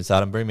 Steven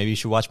Soderbergh. Maybe you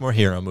should watch more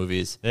hero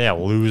movies. Yeah,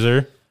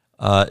 loser.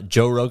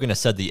 Joe Rogan has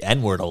said the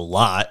N-word a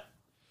lot.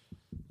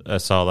 I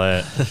saw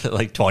that.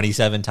 Like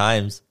 27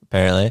 times,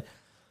 apparently.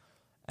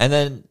 And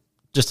then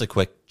just a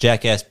quick,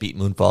 Jackass beat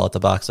Moonfall at the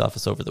box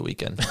office over the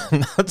weekend.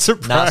 Not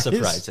surprised. Not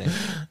surprising.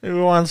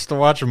 Who wants to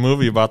watch a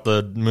movie about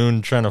the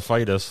moon trying to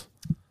fight us?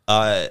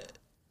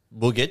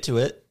 We'll get to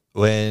it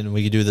when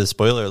we do the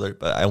spoiler alert,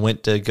 but I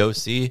went to go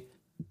see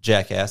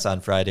Jackass on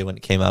Friday when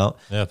it came out.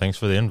 Yeah, thanks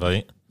for the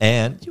invite.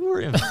 And you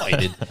were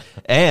invited.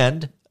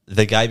 And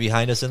the guy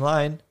behind us in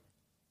line.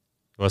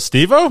 Was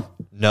Steve-O?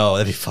 No,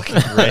 that'd be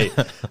fucking great.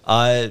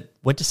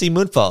 Went to see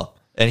Moonfall,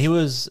 and he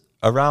was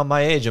around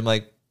my age. I'm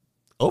like,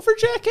 over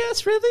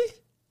Jackass, really?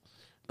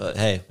 But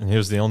hey. And he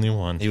was the only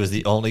one. He was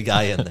the only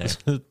guy in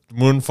there.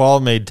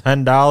 Moonfall made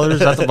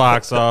 $10 at the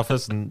box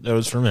office, and it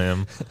was from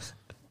him.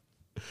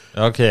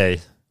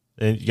 Okay.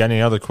 You got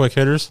any other quick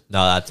hitters?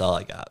 No, that's all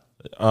I got.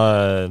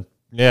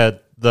 Yeah,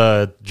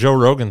 the Joe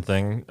Rogan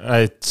thing.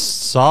 I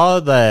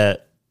saw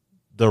that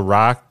The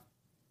Rock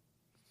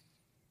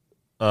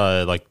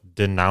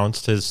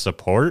denounced his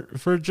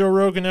support for Joe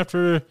Rogan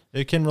after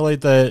it can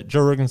relate that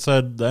Joe Rogan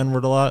said the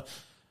N-word a lot.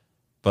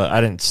 But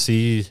I didn't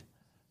see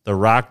The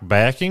Rock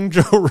backing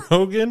Joe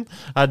Rogan.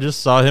 I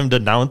just saw him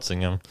denouncing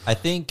him. I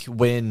think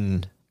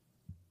when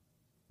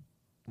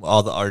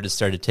all the artists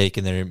started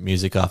taking their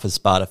music off of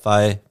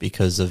Spotify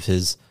because of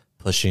his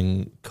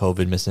pushing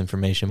COVID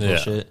misinformation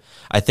bullshit,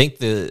 I think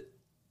the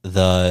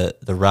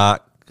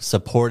Rock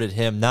supported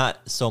him, not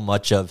so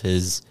much of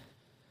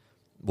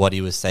what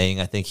he was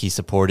saying. I think he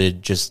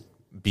supported just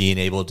being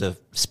able to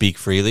speak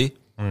freely.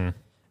 And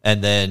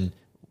then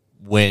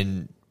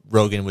when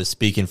Rogan was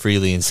speaking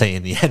freely and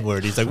saying the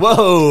N-word, he's like,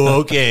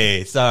 whoa,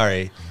 okay,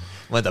 sorry.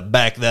 Want to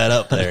back that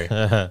up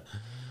there.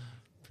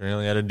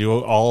 Apparently I had to do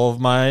all of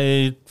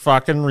my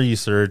fucking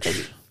research.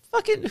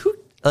 Fucking who,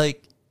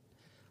 like,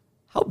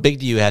 how big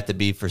do you have to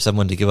be for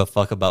someone to give a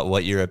fuck about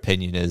what your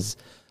opinion is?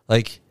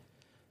 Like,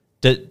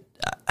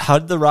 how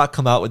did The Rock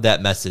come out with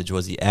that message?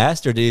 Was he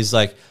asked, or did he's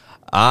like,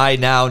 I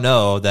now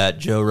know that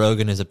Joe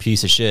Rogan is a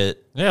piece of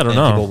shit. Yeah, I don't and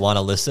know. People want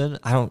to listen.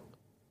 I don't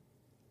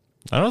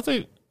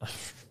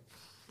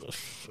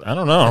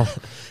know.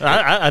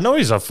 I know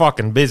he's a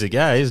fucking busy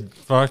guy. He's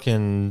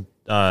fucking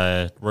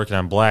working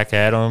on Black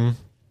Adam.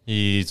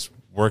 He's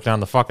working on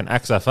the fucking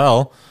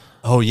XFL.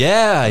 Oh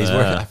yeah, he's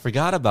working. I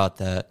forgot about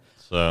that.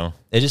 So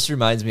It just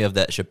reminds me of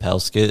that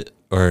Chappelle skit,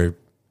 or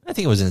I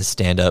think it was in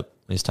stand-up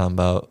when he's talking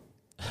about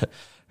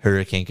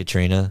Hurricane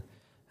Katrina,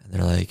 and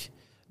they're like,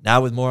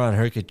 now with more on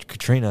Hurricane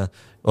Katrina,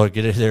 or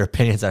get their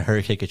opinions on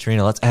Hurricane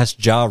Katrina, let's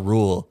ask Ja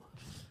Rule.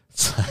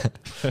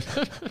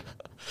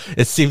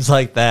 It seems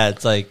like that.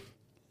 It's like,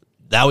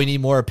 now we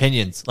need more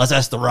opinions. Let's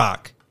ask The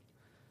Rock.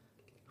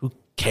 Who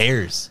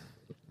cares?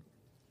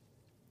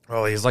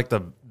 well, he's like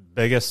the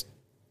biggest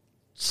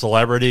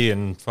celebrity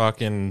and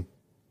fucking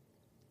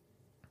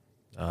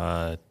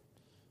I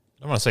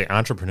don't want to say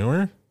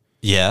entrepreneur.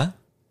 Yeah.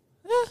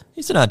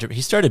 He's an entrepreneur.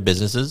 He started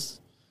businesses.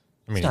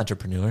 I mean, He's an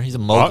entrepreneur. He's a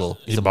mogul.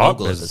 he He's a bought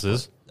mogul at this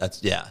businesses. point.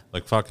 That's yeah.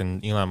 like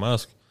fucking Elon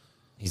Musk.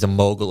 He's a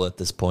mogul at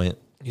this point.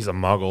 He's a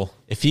muggle.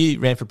 If he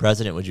ran for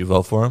president, would you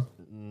vote for him?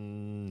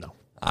 No.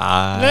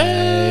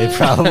 I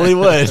probably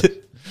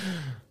would.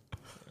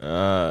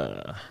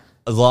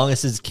 As long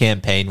as his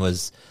campaign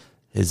was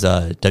his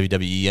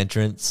WWE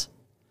entrance,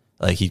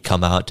 like he'd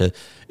come out to,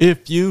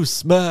 if you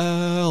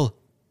smell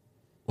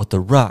what The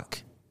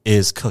Rock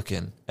is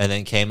cooking, and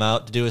then came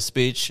out to do a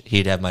speech,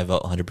 he'd have my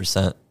vote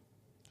 100%.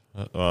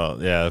 Well,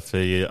 yeah, if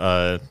he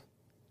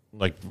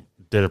like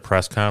did a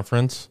press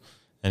conference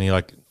and he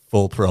like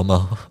Full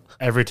promo.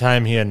 every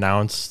time he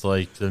announced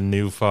like the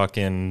new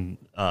fucking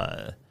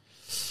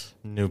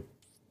new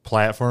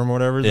platform or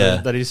whatever Yeah.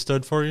 that he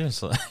stood for, you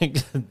it's like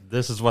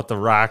this is what The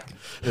Rock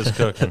is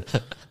cooking.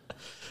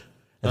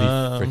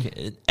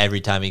 Every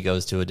time he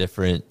goes to a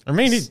different, I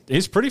mean,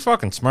 he's pretty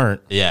fucking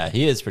smart. yeah,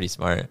 he is pretty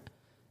smart.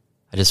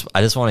 I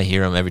just want to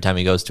hear him every time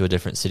he goes to a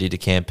different city to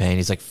campaign.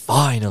 He's like,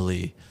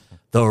 finally,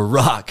 The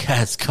Rock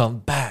has come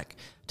back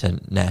to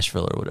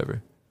Nashville or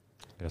whatever.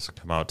 He has to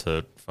come out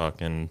to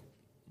fucking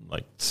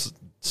like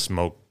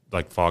smoke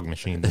like fog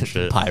machines and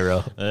shit.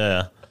 Pyro.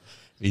 Yeah.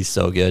 He's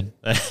so good.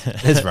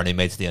 His running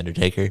mate's The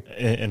Undertaker.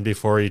 And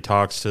before he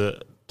talks to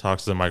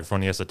the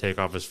microphone, he has to take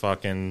off his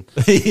fucking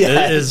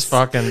Yes. his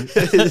fucking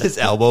His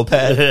elbow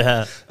pad.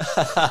 yeah.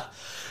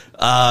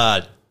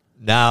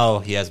 Now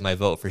he has my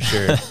vote for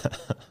sure.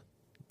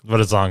 But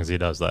as long as he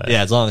does that.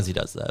 Yeah, as long as he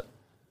does that.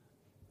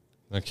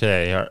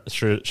 Okay.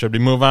 Should we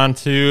move on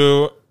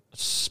to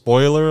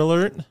spoiler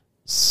alert?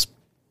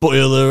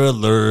 Spoiler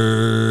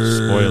alert.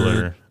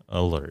 Spoiler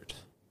alert.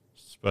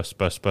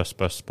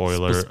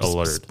 Spoiler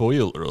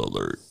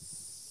alert.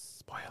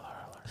 Spoiler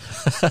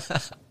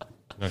alert.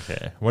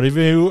 Okay. What have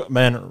you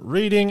been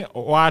reading,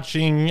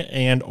 watching,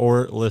 and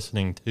or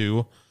listening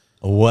to,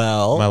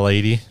 Well, my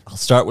lady? I'll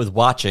start with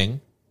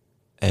watching.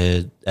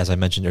 As I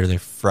mentioned earlier,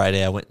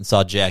 Friday I went and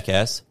saw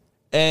Jackass,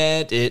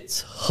 and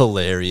it's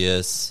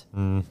hilarious.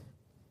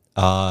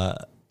 I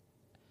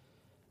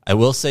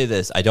will say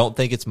this. I don't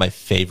think it's my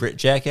favorite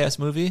Jackass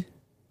movie.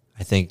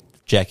 I think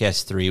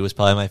Jackass 3 was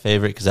probably my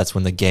favorite because that's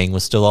when the gang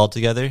was still all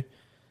together.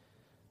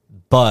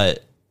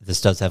 But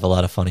this does have a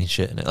lot of funny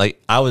shit in it.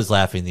 Like, I was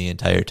laughing the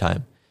entire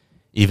time,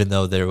 even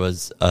though there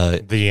was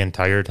The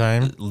entire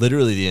time?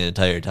 literally the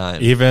entire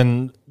time.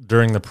 Even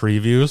during the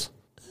previews?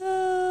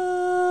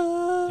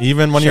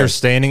 Even when Sure. you're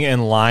standing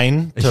in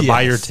line to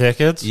buy your Yes.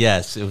 tickets?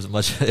 Yes, it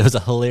was a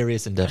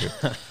hilarious endeavor.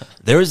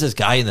 There was this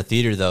guy in the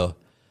theater though.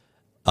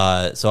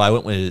 So I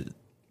went with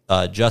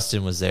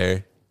Justin was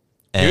there.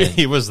 And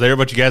He was there,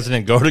 but you guys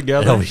didn't go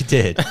together? no, we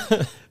did.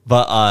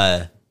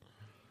 But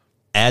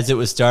as it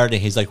was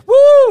starting, he's like,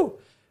 "Woo!"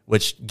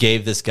 which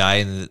gave this guy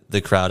in the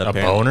crowd A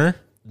boner?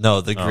 No,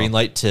 the green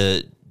light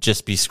to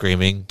just be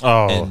screaming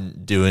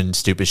and doing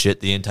stupid shit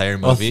the entire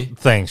Well, movie.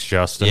 thanks,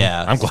 Justin.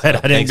 Yeah, I'm glad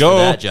I didn't thanks go. for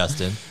that,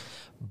 Justin.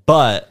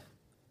 But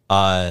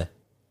I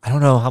don't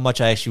know how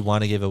much I actually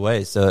want to give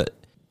away. So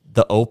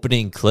the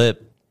opening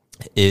clip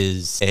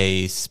is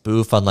a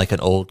spoof on like an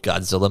old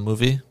Godzilla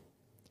movie.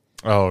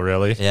 Oh,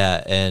 really?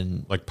 Yeah,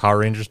 and Like Power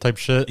Rangers type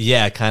shit?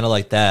 yeah, kind of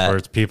like that. Or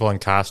it's people in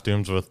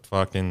costumes with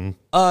fucking...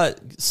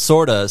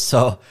 Sorta.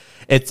 So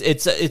it's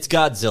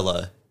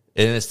Godzilla,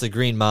 and it's the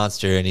green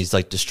monster, and he's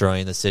like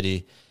destroying the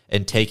city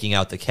and taking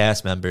out the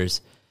cast members.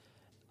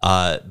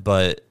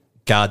 But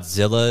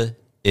Godzilla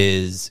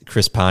is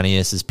Chris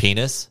Pontius's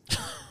penis,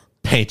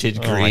 painted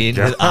green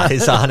with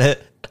eyes on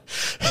it,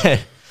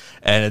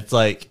 and it's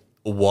like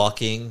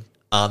walking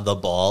on the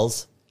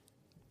balls.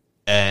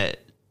 And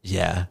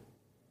yeah,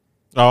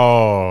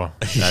 Oh,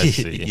 I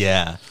see.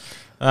 yeah.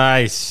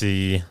 I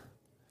see.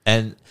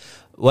 And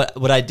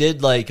what I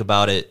did like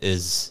about it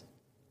is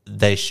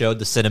they showed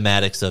the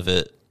cinematics of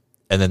it,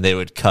 and then they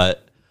would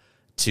cut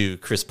to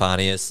Chris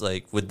Pontius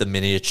like with the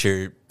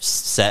miniature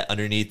set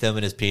underneath him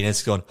and his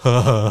penis going,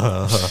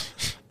 and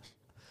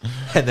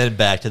then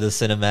back to the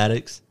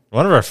cinematics.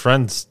 One of our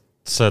friends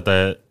said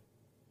that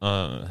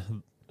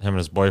him and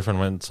his boyfriend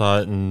went and saw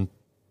it, and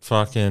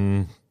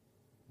fucking,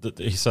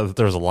 he said that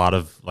there was a lot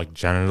of like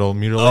genital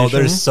mutilation. Oh,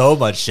 there's so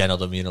much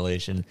genital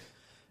mutilation.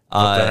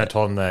 But then I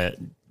told him that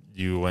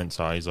you went and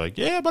saw it. He's like,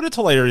 yeah, but it's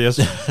hilarious.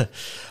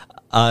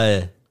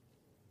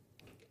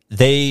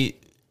 They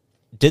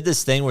did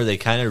this thing where they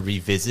kind of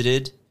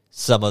revisited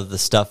some of the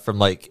stuff from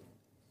like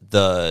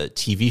the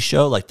TV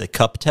show, like the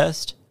cup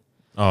test.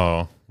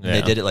 Oh, yeah. And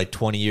they did it like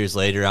 20 years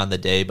later on the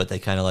day, but they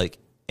kind of like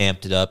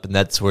amped it up. And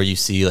that's where you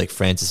see like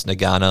Francis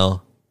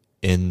Ngannou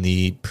in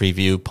the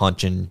preview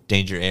punching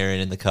Danger Aaron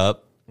in the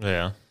cup.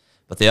 Yeah.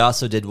 But they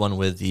also did one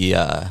with the,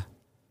 I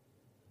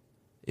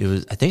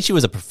think she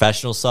was a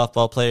professional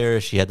softball player.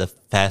 She had the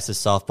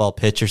fastest softball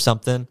pitch or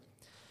something.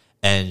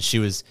 And she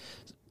was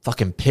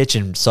fucking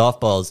pitching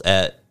softballs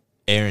at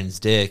Aaron's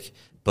dick,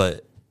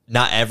 but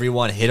not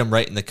everyone hit him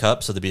right in the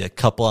cup. So there'd be a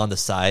couple on the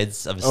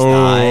sides of his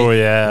thigh. Oh,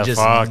 yeah.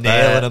 Just fuck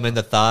nailing that. him in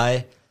the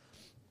thigh.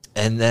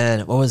 And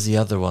then what was the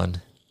other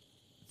one?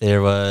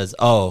 There was,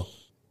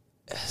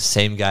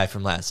 same guy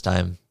from last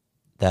time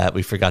that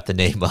we forgot the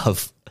name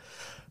of.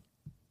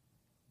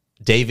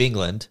 Dave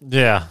England.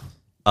 Yeah.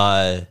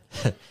 I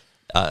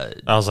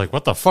was like,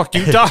 what the fuck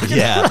you talking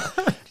yeah.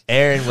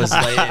 Aaron was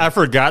laying. I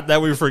forgot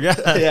that we forgot.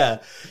 Yeah.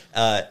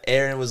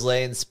 Aaron was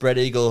laying spread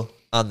eagle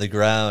on the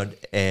ground,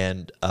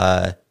 and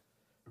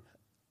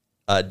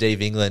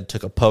Dave England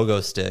took a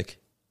pogo stick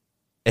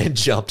and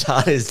jumped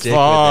on his dick.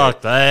 Fuck with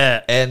it.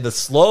 that. And the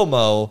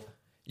slow-mo,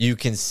 you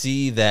can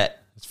see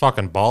that It's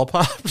fucking ball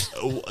popped.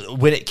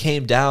 when it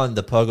came down,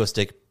 the pogo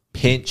stick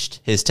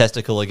pinched his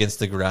testicle against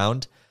the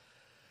ground,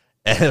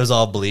 and it was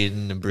all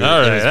bleeding and bruised.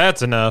 All right,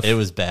 that's enough. It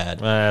was bad.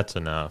 That's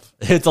enough.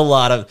 It's a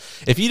lot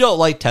of. If you don't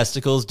like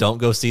testicles, don't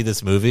go see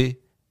this movie.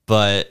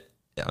 But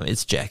I mean,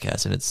 it's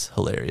Jackass and it's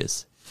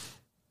hilarious.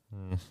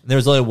 There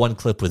was only one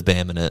clip with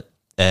Bam in it,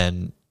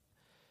 and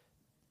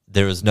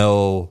there was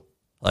no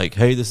like,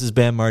 "Hey, this is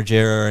Bam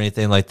Margera" or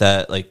anything like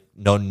that. Like,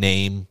 no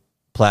name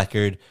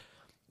placard.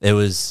 It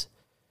was.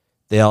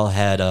 They all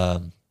had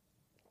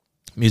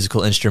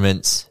musical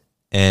instruments,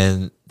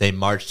 and they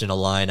marched in a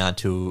line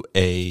onto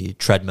a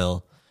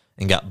treadmill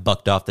and got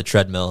bucked off the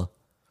treadmill.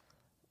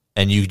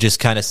 And you just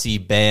kind of see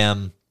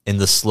Bam in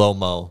the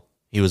slow-mo.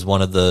 He was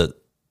one of the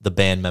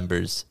band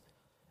members,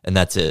 and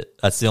that's it.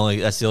 That's the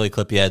only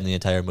clip he had in the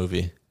entire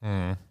movie.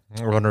 I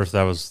wonder if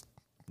that was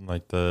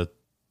like the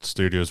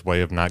studio's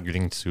way of not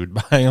getting sued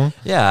by him.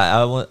 Yeah,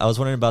 I was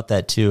wondering about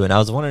that too, and I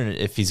was wondering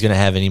if he's going to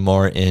have any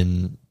more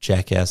in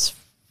Jackass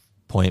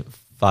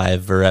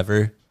 .5 or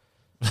ever.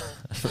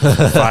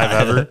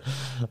 5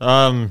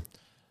 ever.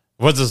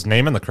 What's his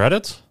name in the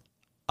credits?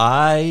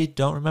 I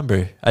don't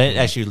remember. I didn't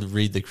actually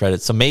read the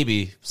credits, so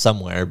maybe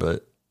somewhere,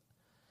 but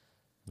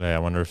Yeah, I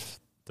wonder if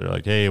they're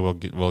like, hey, we'll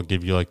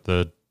give you like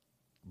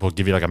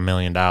 $1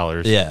 million.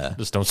 Yeah.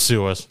 Just don't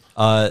sue us.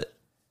 And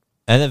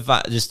then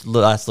just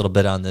last little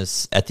bit on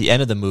this. At the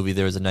end of the movie,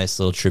 there was a nice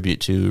little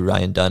tribute to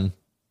Ryan Dunn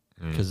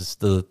because it's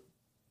the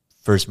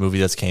first movie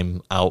that's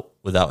came out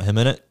without him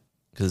in it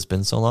because it's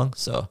been so long.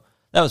 So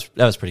that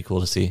was pretty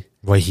cool to see.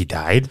 Wait, he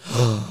died?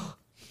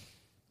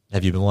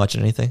 Have you been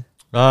watching anything?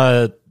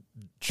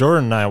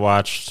 Jordan and I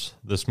watched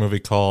this movie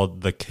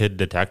called The Kid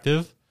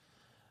Detective.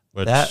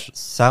 Which That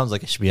sounds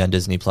like it should be on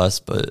Disney Plus,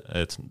 but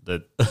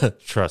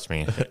trust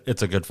me,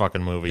 it's a good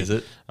fucking movie. Is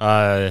it?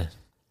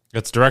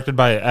 It's directed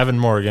by Evan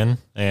Morgan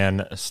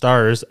and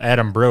stars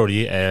Adam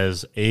Brody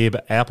as Abe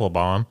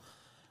Applebaum.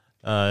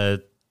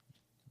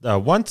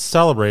 Once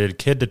celebrated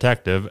kid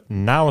detective,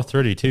 now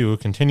 32,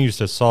 continues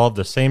to solve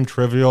the same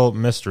trivial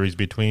mysteries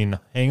between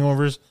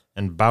hangovers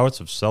and bouts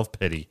of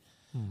self-pity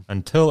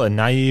until a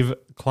naive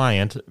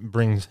client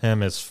brings him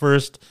his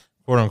first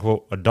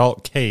quote-unquote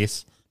adult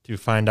case to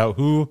find out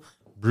who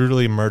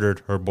brutally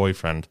murdered her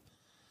boyfriend.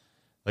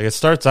 Like it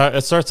starts out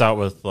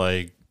with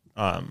like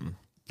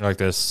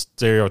this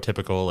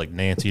stereotypical like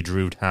Nancy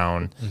Drew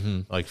town,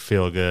 like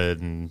feel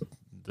good, and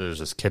there's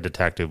this kid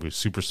detective who's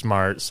super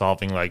smart,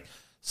 solving like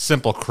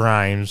simple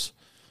crimes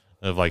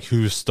of like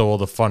who stole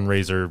the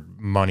fundraiser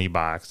money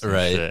box and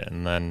Right. shit.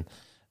 And then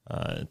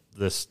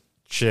this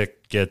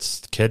chick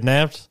gets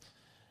kidnapped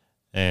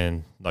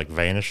and like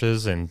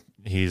vanishes, and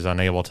he's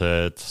unable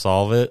to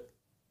solve that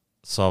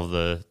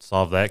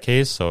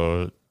case,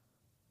 so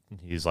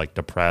he's like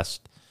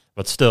depressed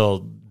but still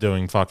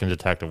doing fucking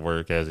detective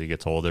work as he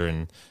gets older,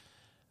 and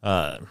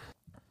it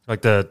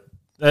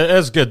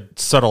has good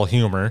subtle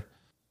humor,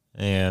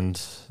 and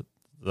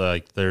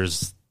like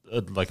there's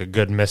like a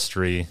good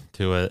mystery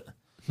to it.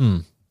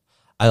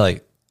 I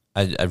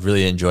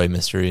really enjoy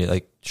mystery,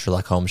 like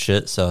Sherlock Holmes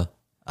shit. So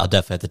I'll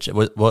definitely have to check.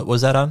 What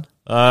was that on?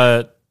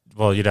 Well,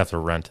 you'd have to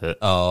rent it.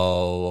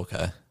 Oh,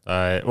 okay.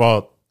 I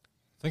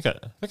think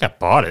I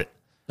bought it.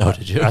 Oh,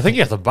 did you? I think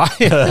you have to buy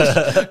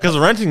it because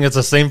renting it's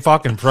the same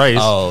fucking price.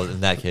 Oh,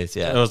 in that case,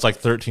 It yeah. was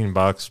like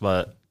 $13,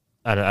 but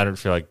I don't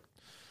feel like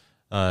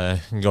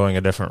going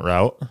a different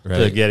route to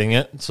Right. getting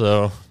it.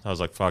 So I was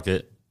like, fuck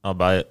it, I'll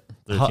buy it.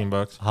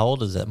 $13. How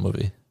old is that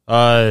movie?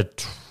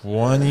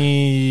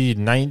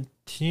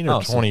 2019 or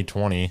Oh, so-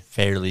 2020.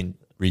 Fairly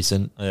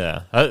recent.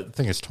 Yeah, I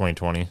think it's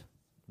 2020.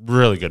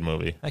 Really good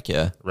movie. Heck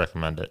yeah.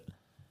 Recommend it.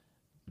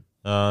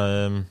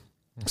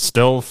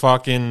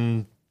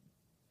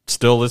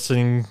 Still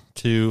listening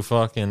to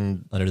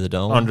fucking Under the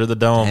Dome. Under the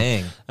Dome.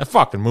 Dang. That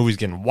fucking movie's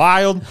getting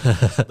wild.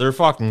 They're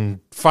fucking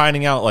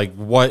finding out like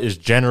what is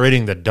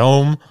generating the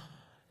dome.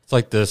 It's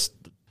like this.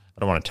 I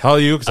don't want to tell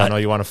you because I know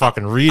you want to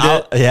fucking read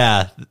it.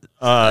 Yeah.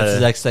 That's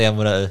the next thing I'm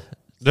going to.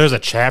 There's a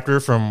chapter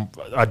from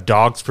a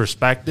dog's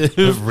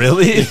perspective.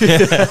 Really?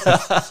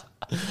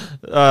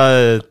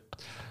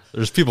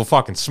 There's people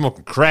fucking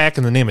smoking crack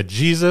in the name of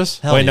Jesus.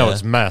 Hell Wait, no, yeah.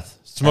 it's meth.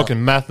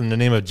 Smoking meth in the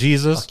name of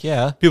Jesus. Fuck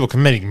yeah. People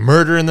committing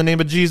murder in the name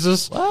of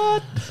Jesus.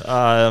 What?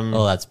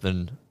 Well, that's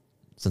been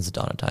since the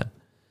dawn of time.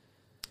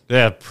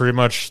 Yeah, pretty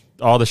much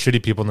all the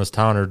shitty people in this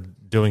town are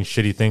doing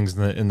shitty things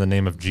in the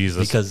name of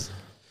Jesus. Because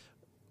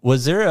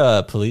was there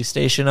a police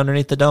station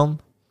underneath the dome?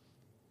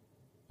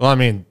 Well, I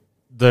mean,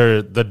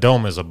 the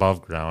dome is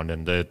above ground,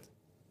 and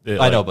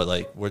I know, but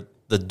like where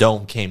the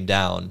dome came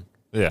down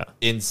yeah,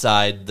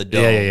 inside the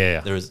dome.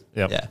 Yeah. There was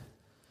Yep.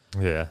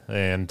 Yeah,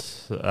 and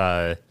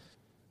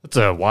it's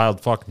a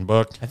wild fucking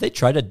book. Have they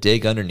tried to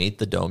dig underneath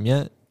the dome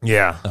yet?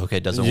 Yeah. Okay,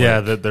 it doesn't Yeah,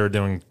 work. that they're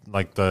doing,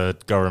 like, the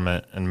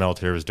government and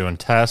military was doing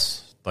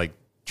tests, like,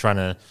 trying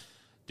to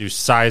do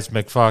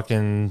seismic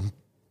fucking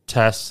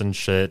tests and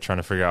shit, trying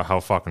to figure out how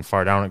fucking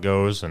far down it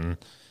goes, and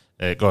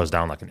it goes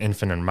down, like, an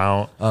infinite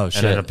amount. Oh,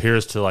 shit. And it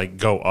appears to, like,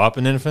 go up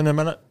an infinite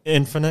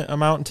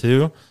amount,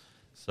 too.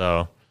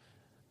 So,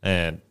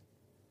 and,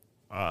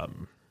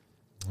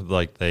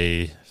 like,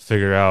 they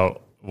figure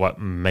out what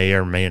may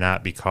or may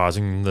not be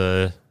causing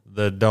the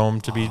dome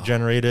to be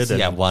generated. See,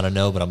 and I want to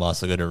know, but I'm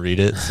also going to read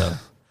it. So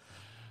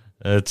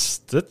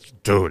It's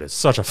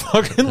such a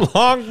fucking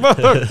long book.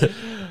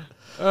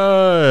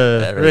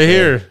 right Right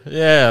here.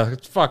 Yeah,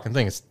 it's fucking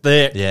thing. It's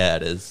thick. yeah,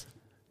 it is.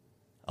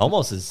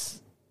 Almost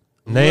as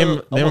Name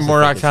a almost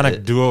more as thick as iconic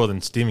it. duo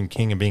than Stephen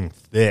King and being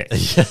thick.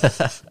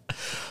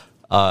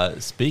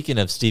 Speaking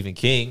of Stephen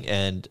King,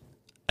 and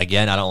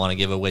again, I don't want to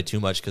give away too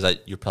much because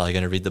you're probably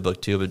going to read the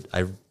book too. But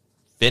I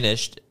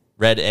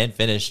read and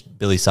finished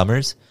Billy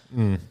Summers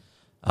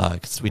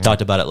because we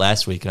talked about it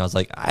last week, and I was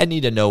like, I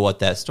need to know what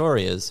that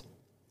story is,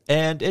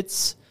 and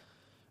it's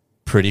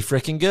pretty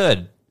freaking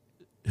good.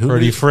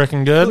 Pretty freaking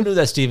Who good. knew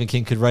that Stephen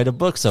King could write a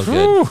book so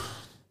good?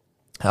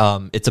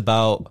 It's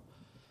about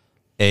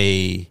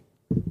a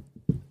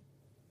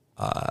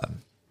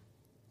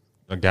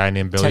guy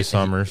named Billy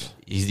Summers.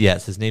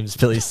 Yes, his name's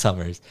Billy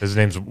Summers. His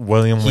name's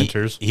William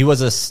Winters. He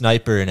was a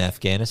sniper in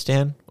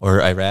Afghanistan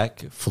or Iraq,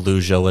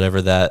 Fallujah,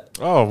 whatever that.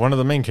 Oh, one of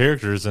the main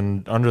characters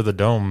in Under the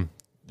Dome.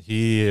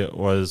 He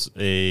was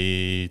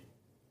a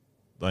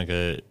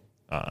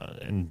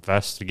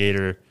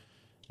investigator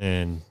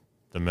in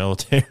the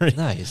military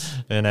Nice.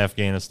 in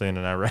Afghanistan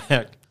and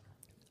Iraq.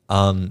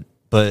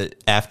 But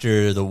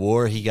after the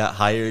war, he got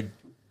hired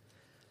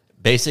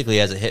basically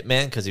as a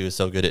hitman because he was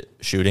so good at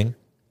shooting.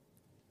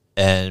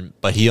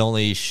 But he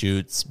only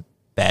shoots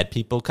bad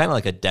people, kind of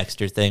like a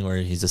Dexter thing where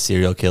he's a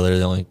serial killer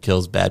that only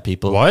kills bad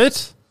people.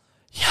 What?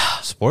 Yeah.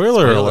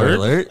 Spoiler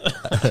alert.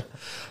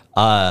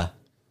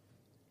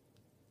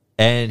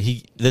 And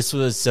this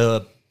was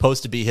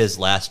supposed to be his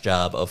last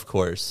job, of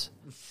course.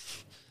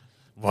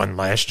 One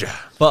last job.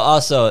 But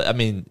also, I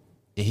mean,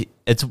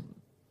 it's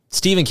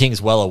Stephen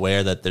King's well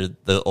aware that they're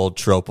the old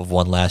trope of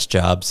one last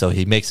job, so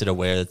he makes it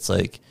aware. It's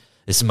like,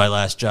 this is my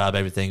last job.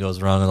 Everything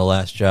goes wrong on the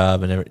last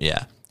job, and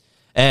yeah.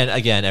 And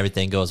again,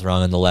 everything goes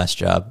wrong on the last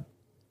job,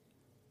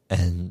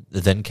 and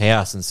then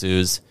chaos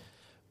ensues.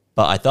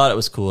 But I thought it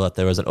was cool that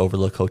there was an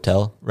Overlook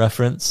Hotel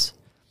reference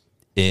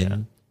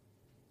in,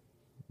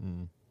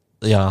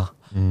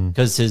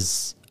 because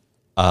his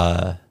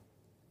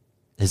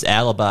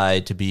alibi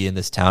to be in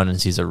this town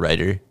is he's a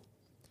writer,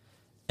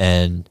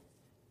 and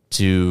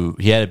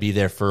he had to be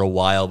there for a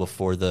while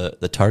before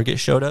the target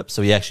showed up.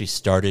 So he actually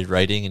started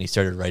writing, and he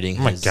started writing.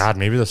 Oh my God,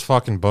 maybe this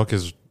fucking book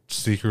is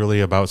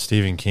secretly about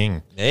Stephen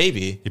King.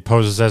 Maybe. He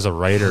poses as a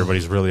writer, but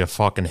he's really a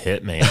fucking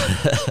hitman.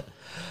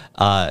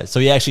 So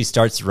he actually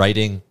starts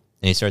writing,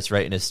 and he starts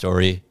writing his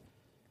story.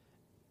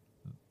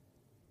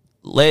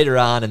 Later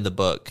on in the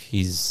book,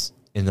 he's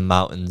in the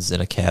mountains in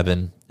a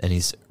cabin, and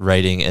he's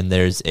writing, and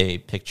there's a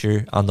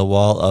picture on the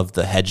wall of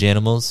the hedge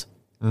animals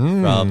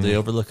from the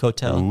Overlook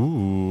Hotel.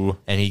 Ooh.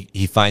 And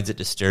he finds it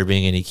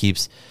disturbing, and he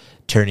keeps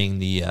turning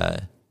the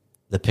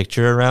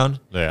picture around.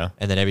 Yeah.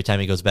 And then every time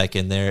he goes back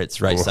in there, it's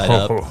right side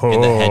up,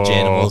 and the hedge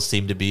animals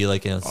seem to be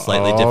like in a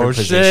slightly different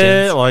positions.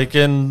 Shit, like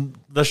in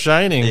The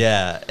Shining.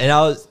 Yeah, and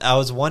I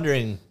was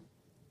wondering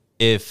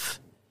if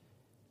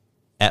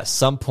at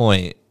some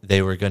point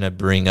they were going to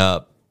bring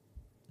up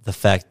the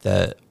fact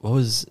that, what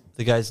was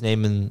the guy's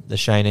name in The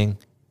Shining?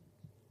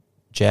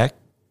 Jack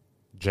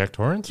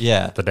Torrance?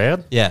 Yeah. The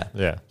dad? Yeah.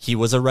 Yeah. He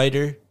was a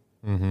writer.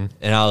 Mm-hmm.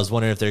 And I was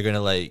wondering if they're going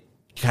to like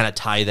kind of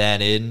tie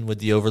that in with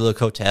the Overlook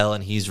Hotel,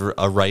 and he's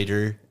a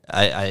writer.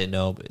 I didn't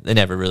know. But they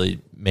never really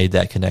made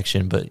that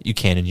connection, but you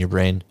can in your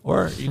brain,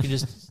 or you can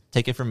just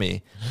take it from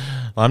me.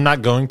 I'm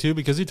not going to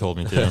because he told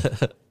me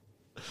to.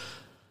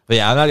 But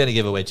yeah, I'm not going to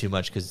give away too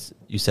much because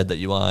you said that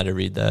you wanted to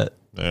read that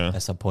Yeah.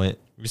 at some point.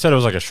 You said it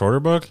was like a shorter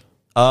book?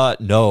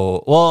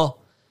 No. Well,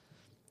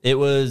 it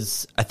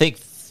was, I think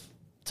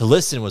to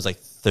listen was like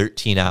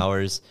 13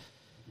 hours,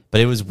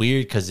 but it was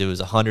weird because it was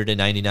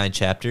 199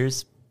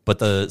 chapters,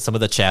 but some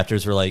of the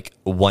chapters were like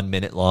 1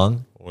 minute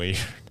long. Weird.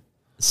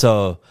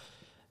 So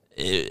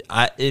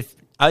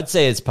I'd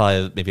say it's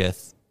probably maybe a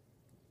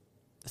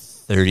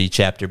 30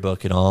 chapter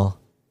book in all.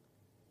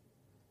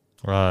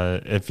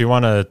 If you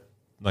want to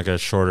like a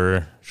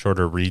shorter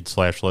read /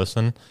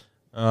 listen,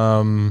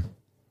 right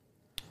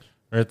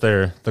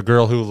there, The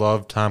Girl Who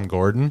Loved Tom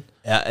Gordon.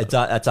 Yeah,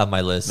 that's on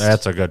my list.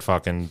 That's a good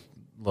fucking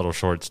little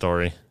short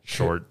story.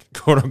 Short,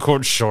 quote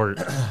unquote short.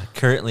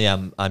 Currently,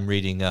 I'm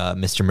reading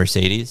Mr.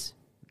 Mercedes.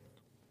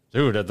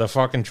 Dude, the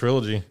fucking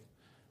trilogy.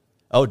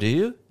 Oh, do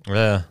you?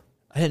 Yeah.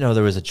 I didn't know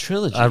there was a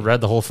trilogy. I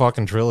read the whole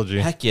fucking trilogy.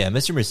 Heck yeah,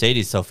 Mr.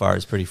 Mercedes so far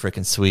is pretty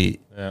freaking sweet.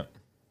 Yeah.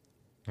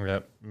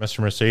 Yep. Mr.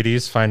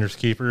 Mercedes, Finders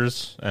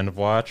Keepers, End of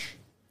Watch.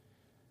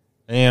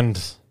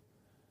 And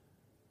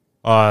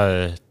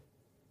the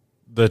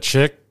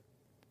chick,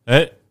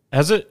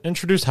 has it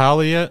introduced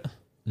Holly yet?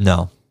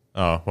 No.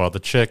 Oh, well, the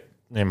chick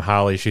named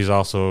Holly, she's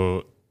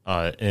also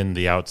in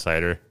The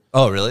Outsider.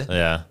 Oh, really?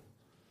 Yeah.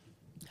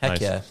 Heck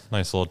Nice, yeah.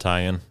 nice little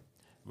tie-in.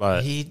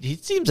 But He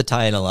seems to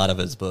tie in a lot of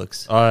his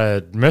books.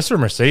 Mr.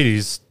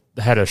 Mercedes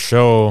had a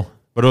show,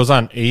 but it was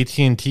on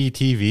AT&T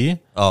TV.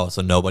 Oh,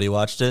 so nobody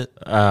watched it?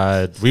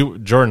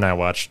 Jordan and I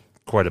watched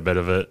quite a bit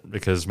of it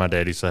because my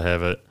dad used to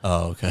have it.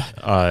 Oh,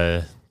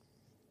 okay.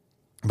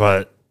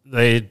 But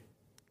they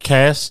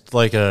cast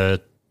like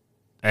a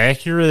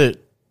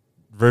accurate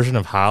version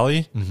of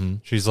Holly. Mm-hmm.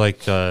 She's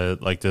like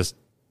this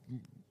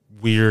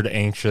weird,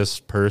 anxious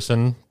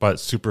person, but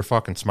super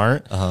fucking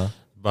smart. Uh-huh.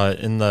 But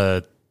in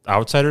the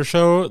Outsider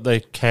show, they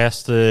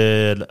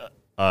casted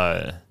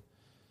I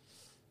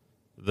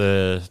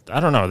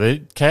don't know, they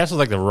casted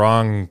like the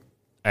wrong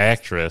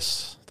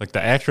actress. Like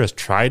the actress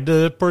tried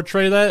to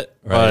portray that,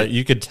 Right. but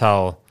you could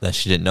tell. That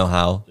she didn't know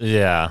how.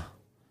 Yeah.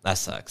 That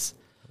sucks.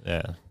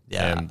 Yeah.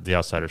 Yeah. And the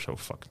Outsider show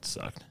fucking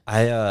sucked.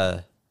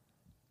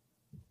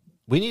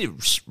 We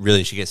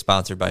should get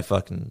sponsored by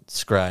fucking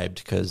Scribd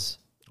because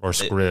Or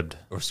Scribd.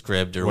 or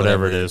Scribd or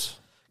Whatever it is.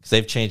 because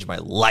they've changed my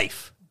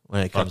life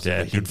when it comes Fuck to yeah,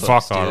 reading dude.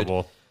 books, Fuck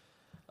Audible.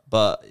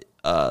 But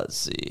let's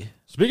see.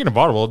 Speaking of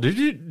Audible, did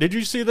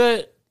you see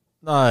that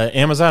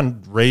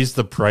Amazon raised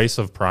the price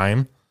of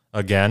Prime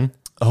again?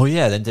 Oh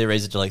yeah, then they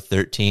raised it to like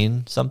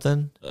 13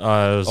 something. It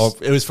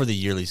was for the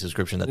yearly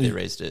subscription that they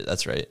raised it.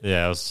 That's right.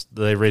 Yeah,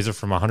 they raised it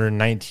from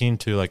 119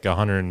 to like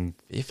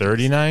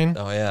 139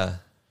 Oh yeah,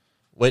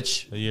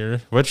 which a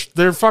year. Which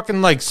they're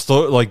fucking like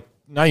slow, like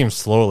not even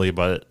slowly,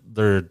 but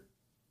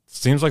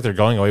seems like they're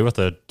going away with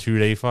the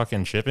 2-day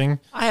fucking shipping.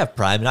 I have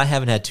Prime and I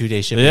haven't had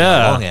 2-day shipping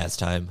Yeah. in a long ass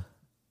time.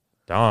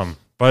 Dumb,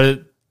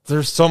 but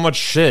there's so much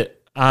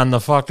shit on the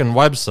fucking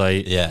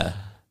website Yeah,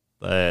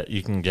 that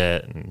you can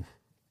get.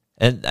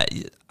 and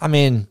I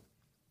mean,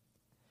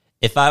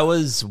 if I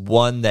was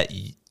one that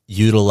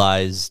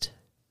utilized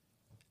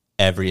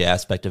every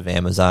aspect of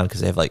Amazon, because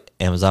they have like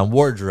Amazon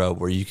Wardrobe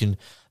where you can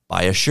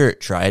buy a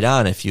shirt, try it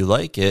on, if you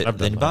like it, I've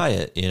then done buy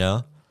it. You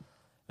know,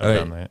 I've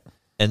done that.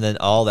 and then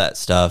all that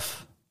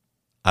stuff,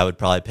 I would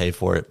probably pay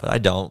for it, but I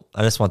don't.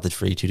 I just want the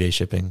free 2-day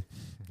shipping.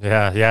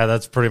 Yeah,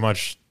 that's pretty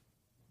much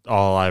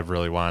all I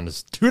really want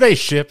is 2-day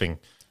shipping.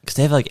 Because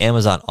they have like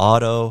Amazon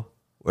Auto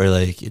where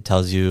like it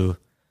tells you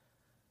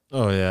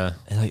Oh yeah,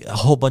 and like a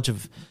whole bunch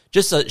of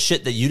just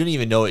shit that you didn't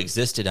even know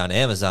existed on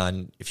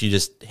Amazon. If you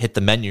just hit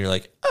the menu, you're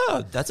like,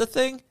 oh, that's a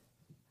thing.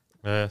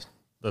 yeah.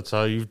 That's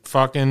how you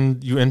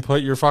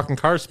input your fucking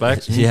car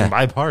specs. And you Yeah. can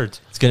buy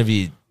parts. It's gonna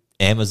be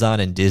Amazon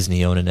and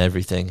Disney owning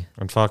everything.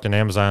 On fucking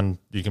Amazon,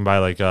 you can buy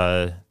like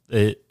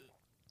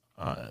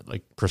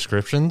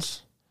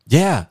prescriptions.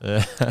 Yeah.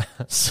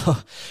 So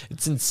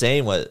it's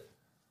insane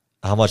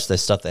how much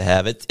this stuff they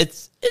have.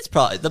 It's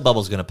probably the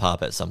bubble's gonna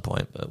pop at some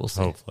point, but we'll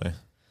see. Hopefully.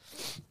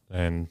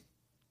 And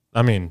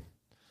I mean,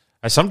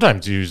 I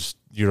sometimes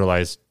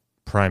utilize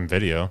Prime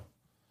Video.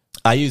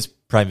 I use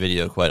Prime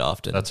Video quite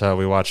often. That's how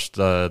we watched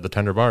the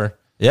Tender Bar.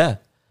 Yeah.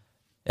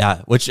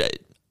 Which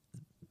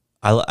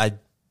I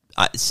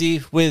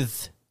see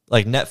with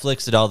like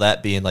Netflix and all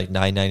that being like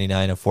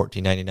 $9.99 or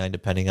 $14.99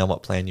 depending on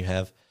what plan you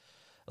have.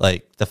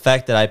 Like the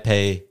fact that I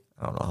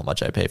don't know how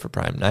much I pay for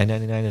Prime,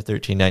 $9.99 or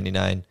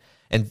 $13.99,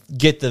 and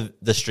get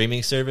the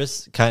streaming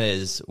service kind of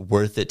is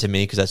worth it to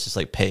me because that's just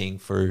like paying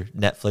for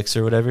Netflix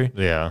or whatever.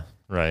 Yeah,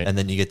 right. And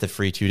then you get the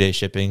free 2-day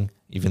shipping,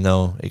 even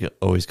though it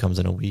always comes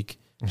in a week.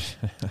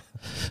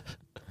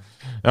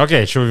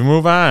 Okay, should we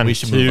move on? We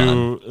should to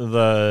move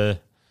the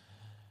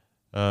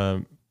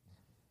what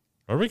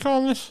are we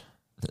calling this?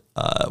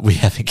 We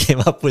haven't came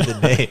up with a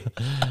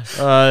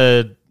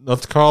name.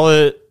 Let's call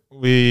it.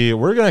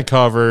 We're gonna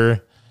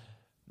cover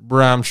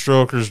Bram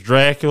Stoker's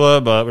Dracula,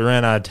 but we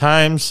ran out of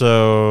time,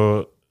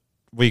 so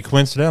we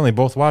coincidentally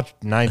both watched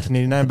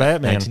 1989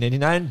 Batman.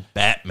 1989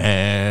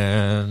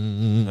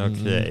 Batman.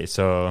 Okay,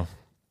 so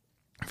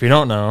if you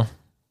don't know,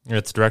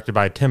 it's directed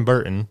by Tim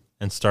Burton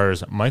and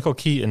stars Michael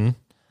Keaton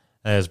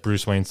as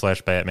Bruce Wayne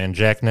 / Batman,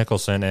 Jack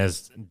Nicholson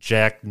as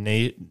Jack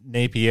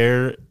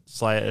Napier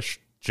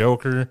 /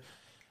 Joker,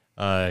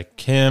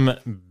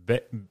 Kim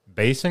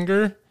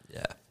Basinger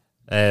Yeah.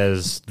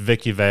 as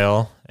Vicky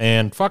Vale,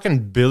 and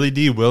fucking Billy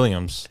D.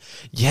 Williams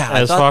Yeah.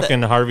 as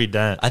fucking Harvey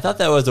Dent. I thought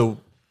that was a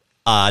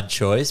odd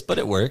choice, but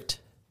it worked.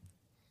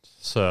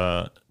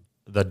 So,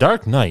 the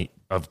Dark Knight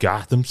of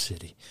Gotham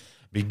City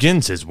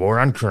begins his war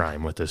on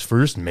crime with his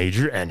first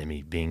major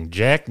enemy being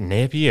Jack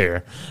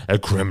Napier, a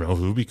criminal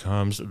who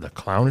becomes the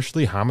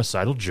clownishly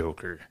homicidal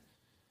Joker.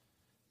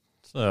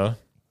 So,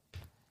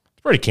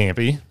 it's pretty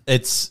campy.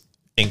 It's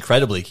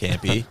incredibly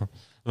campy.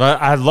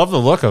 But I love the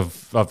look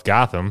of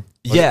Gotham.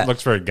 Yeah. It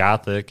looks very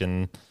gothic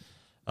and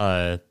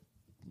it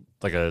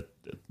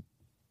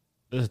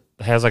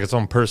has like its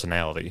own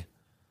personality.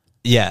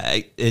 Yeah,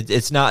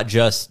 it's not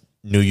just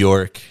New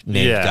York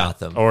named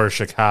Gotham. Or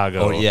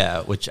Chicago. Oh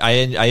yeah, which I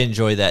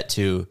enjoy that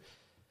too.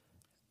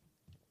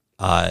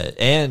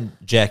 And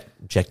Jack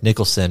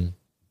Nicholson.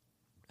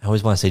 I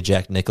always want to say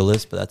Jack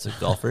Nicklaus, but that's a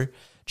golfer.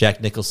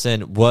 Jack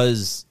Nicholson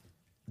was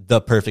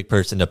the perfect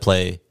person to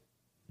play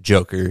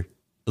Joker,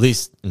 at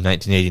least in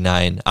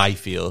 1989. I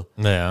feel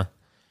Yeah.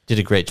 did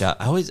a great job.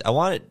 I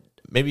wanted,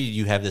 maybe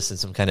you have this in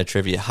some kind of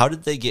trivia. How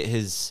did they get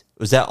his?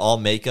 Was that all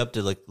makeup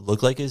to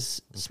look like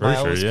his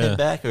smile was pinned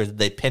back, or did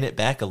they pin it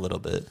back a little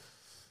bit?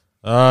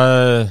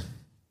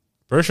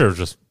 Pretty sure it was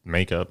just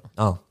makeup.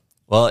 Oh,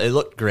 well, it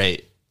looked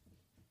great.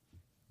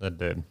 That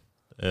did.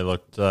 It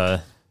looked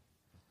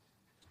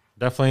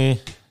definitely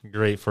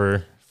great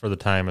for the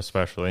time,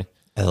 especially.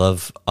 I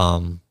love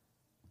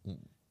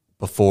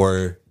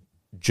before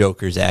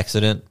Joker's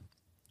accident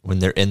when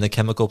they're in the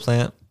chemical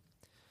plant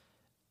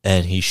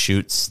and he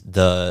shoots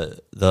the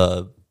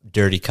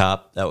dirty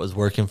cop that was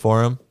working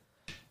for him.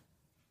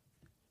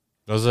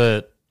 Was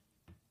that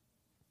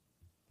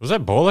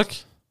Bullock?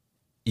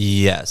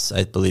 Yes,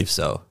 I believe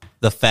so.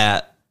 The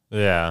fat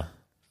Yeah.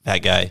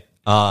 guy.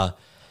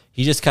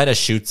 He just kind of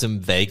shoots him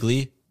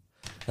vaguely.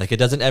 Like, it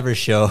doesn't ever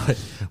show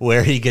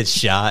where he gets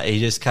shot. He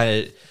just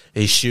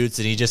he shoots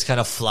and he just kind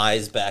of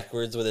flies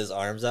backwards with his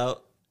arms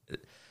out.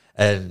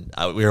 And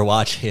we were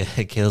watching it,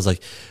 and Kayla's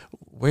like,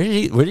 where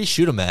did he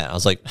shoot him at? I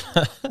was like,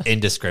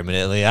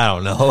 indiscriminately. I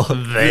don't know.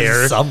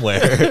 There.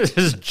 Somewhere.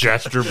 Just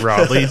gesture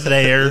broadly.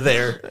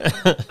 There.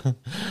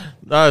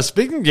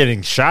 Speaking of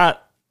getting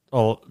shot,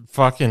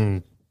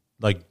 fucking,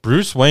 like,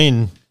 Bruce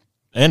Wayne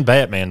and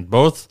Batman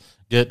both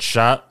get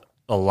shot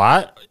a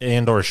lot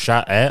and or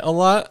shot at a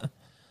lot.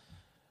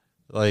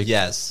 Like,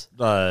 Yes.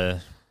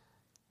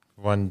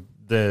 When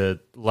the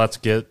Let's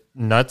Get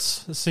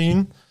Nuts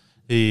scene,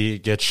 he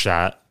gets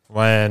shot.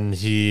 When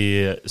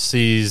he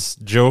sees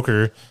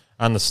Joker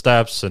on the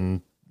steps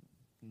and,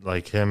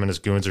 like, him and his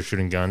goons are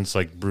shooting guns,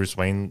 like, Bruce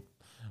Wayne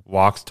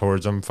walks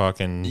towards him,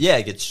 fucking... Yeah,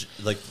 it gets,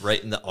 like, right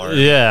in the arm.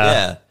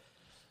 Yeah.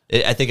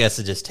 I think it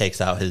just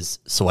takes out his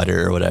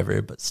sweater or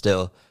whatever, but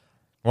still.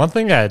 One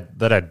thing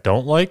that I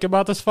don't like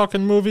about this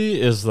fucking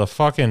movie is the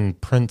fucking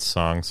Prince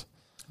songs.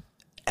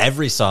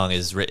 Every song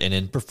is written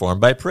and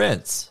performed by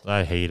Prince.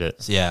 I hate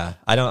it. Yeah,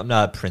 I'm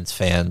not a Prince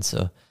fan,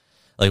 so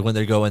like when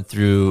they're going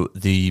through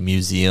the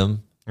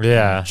museum,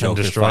 Yeah,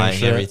 Joker destroying flying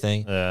shit.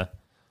 everything. Yeah,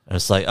 and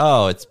it's like,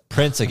 oh, it's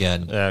Prince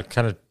again. yeah, it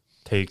kind of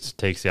takes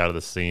you out of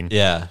the scene.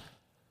 Yeah,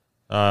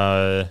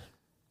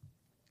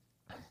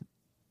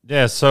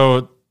 Yeah.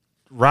 So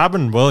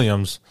Robin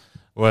Williams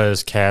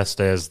was cast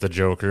as the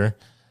Joker.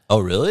 Oh,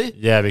 really?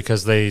 Yeah,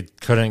 because they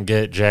couldn't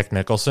get Jack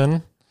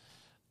Nicholson,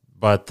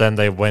 but then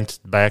they went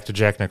back to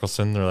Jack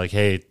Nicholson. They're like,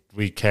 "Hey,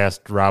 we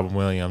cast Robin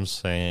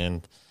Williams,"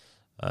 and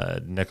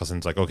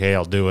Nicholson's like, "Okay,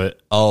 I'll do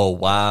it." Oh,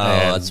 wow,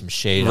 And that's some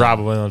shade.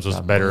 Robin Williams was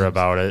Robin better Williams.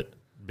 about it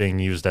being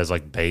used as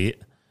like bait.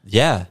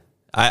 Yeah,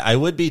 I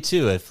would be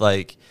too if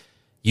like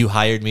you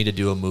hired me to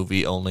do a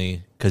movie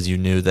only because you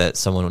knew that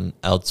someone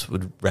else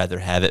would rather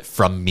have it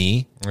from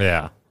me.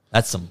 Yeah,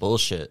 That's some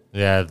bullshit.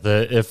 yeah.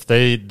 If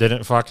they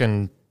didn't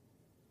fucking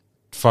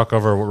fuck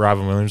over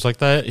Robin Williams like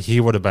that,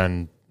 he would have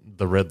been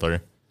the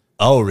Riddler.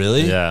 Oh,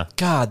 really? Yeah.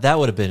 God, that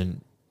would have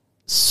been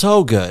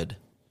so good.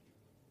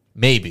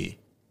 Maybe.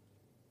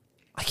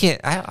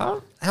 I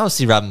don't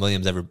see Robin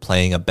Williams ever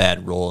playing a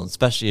bad role,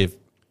 especially if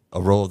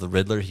a role of the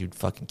Riddler, he would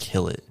fucking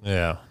kill it.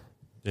 Yeah,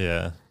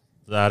 yeah.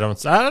 I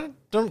don't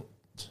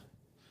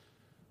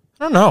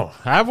know.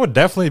 I would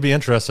definitely be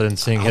interested in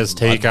seeing his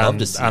take I'd love on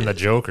to see the it.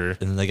 Joker.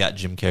 And then they got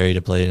Jim Carrey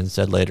to play it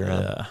instead later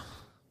on. Yeah.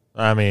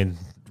 I mean,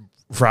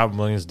 Robin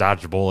Williams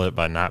dodged a bullet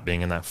by not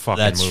being in that fucking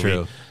That's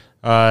movie.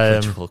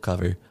 true. Full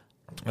cover.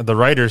 The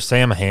writer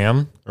Sam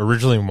Hamm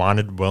originally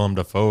wanted Willem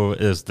Dafoe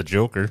as the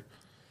Joker.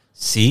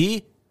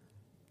 See?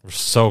 We're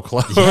so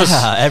close.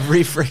 Yeah,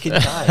 every freaking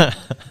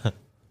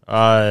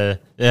time.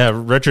 Yeah,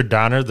 Richard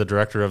Donner, the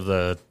director of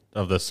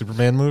the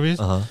Superman movies,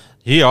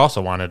 he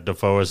also wanted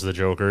Dafoe as the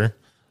Joker,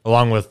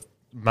 along with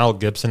Mel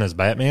Gibson as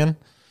Batman,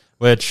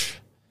 which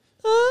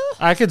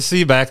I could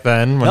see back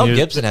then. When Mel he was-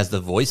 Gibson has the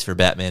voice for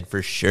Batman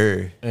for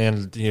sure.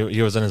 and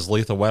he was in his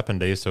Lethal Weapon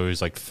days, so he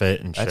was like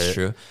fit and shit. That's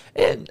true.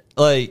 And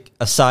like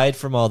aside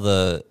from all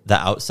the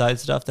outside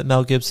stuff that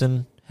Mel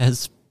Gibson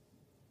has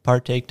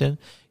partaked in,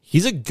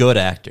 he's a good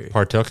actor.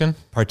 Partook in.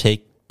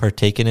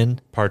 Partaken in.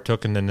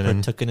 Partooken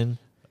in.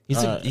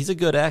 He's a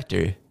good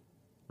actor.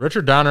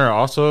 Richard Donner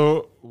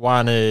also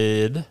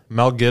wanted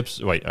Mel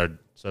Gibson. Wait, I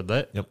said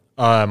that? Yep.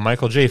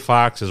 Michael J.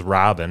 Fox as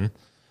Robin,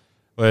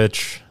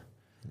 which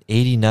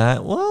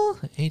 89. Well,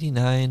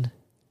 89.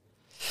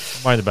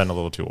 might have been a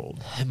little too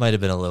old. It might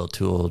have been a little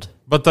too old.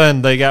 But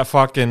then they got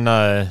fucking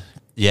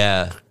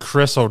Yeah.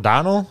 Chris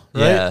O'Donnell,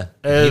 right? Yeah.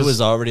 He As-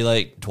 was already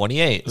like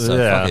 28. So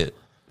Yeah. fuck it.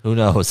 Who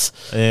knows?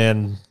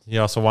 And he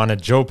also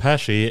wanted Joe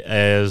Pesci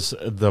as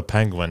the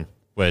Penguin,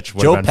 which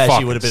would Joe have been Pesci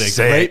fucking would have been a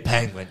sick. great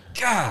penguin.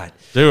 God.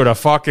 Dude, a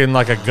fucking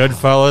like a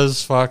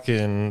Goodfellas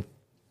fucking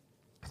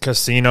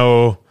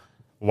casino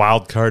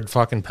wild card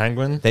fucking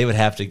penguin. They would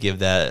have to give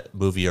that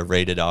movie a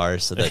rated R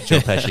so that Joe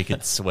Pesci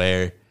could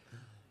swear,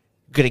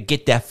 "Gonna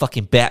get that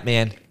fucking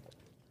Batman."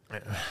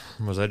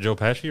 Was that Joe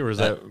Pesci or was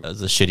That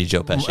was a shitty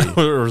Joe Pesci.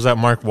 or was that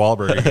Mark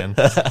Wahlberg again?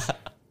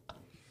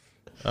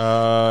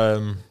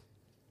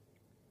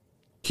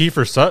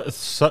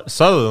 Kiefer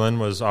Sutherland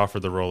was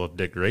offered the role of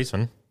Dick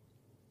Grayson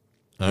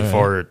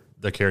before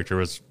the character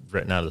was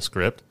written out of the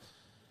script.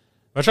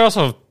 Which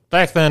also,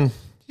 back then,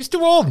 he's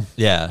too old.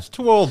 Yeah.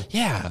 Too old.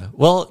 Yeah.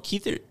 Well,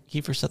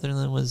 Kiefer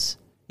Sutherland was,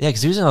 yeah,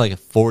 because he was in like the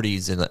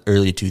 40s in the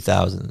early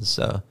 2000s.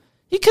 So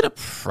he could have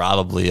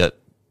probably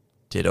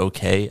did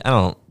okay. I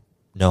don't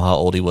know how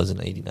old he was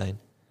in 89.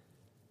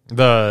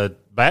 The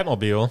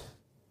Batmobile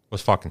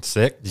was fucking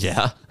sick.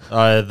 Yeah.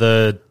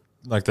 The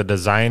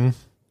design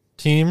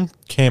team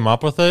came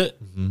up with it,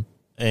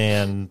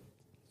 and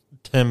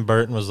Tim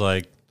Burton was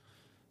like,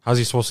 "How's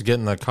he supposed to get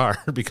in the car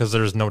because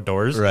there's no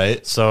doors?"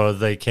 Right. So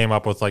they came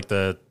up with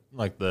the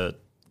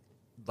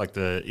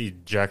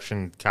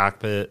ejection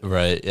cockpit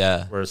Right.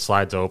 Yeah. where it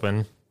slides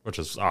open, which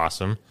is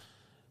awesome.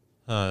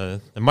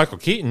 And Michael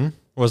Keaton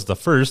was the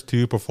first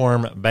to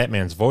perform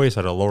Batman's voice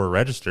at a lower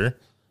register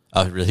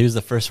Oh, really? He was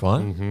the first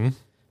one?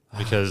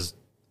 because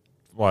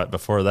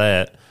before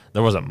that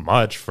there wasn't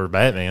much for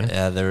Batman.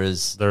 Yeah, there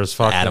was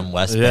fucking Adam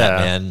West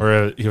Batman.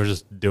 where he was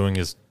just doing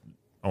his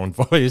own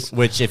voice.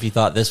 Which, if you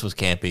thought this was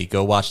campy,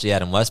 go watch the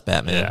Adam West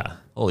Batman. Yeah.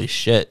 Holy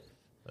shit.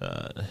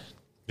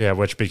 Yeah,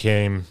 which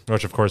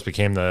of course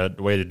became the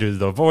way to do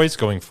the voice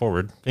going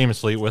forward,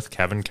 famously with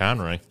Kevin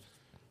Conroy,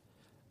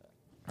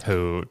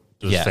 who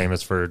was Yeah.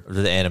 famous for.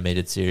 The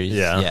animated series.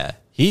 Yeah. Yeah.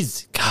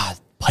 He's, God,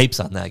 pipes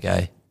on that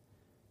guy.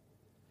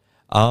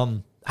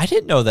 I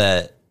didn't know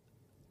that.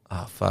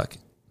 Oh, fuck.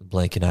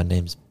 Blanking on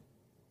names.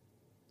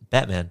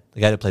 Batman.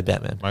 The guy that played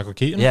Batman. Michael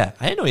Keaton? Yeah.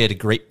 I didn't know he had a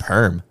great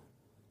perm.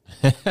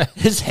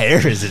 His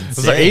hair is insane.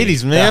 was the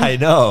 80s, man. I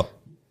know.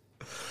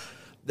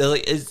 They're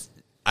like, is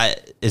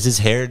his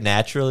hair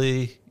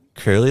naturally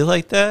curly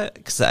like that?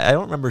 Because I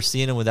don't remember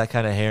seeing him with that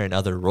kind of hair in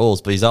other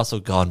roles, but he's also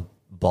gone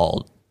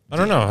bald. I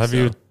don't know.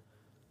 So-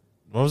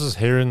 What was his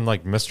hair in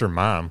Mr.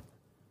 Mom?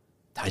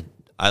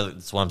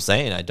 That's what I'm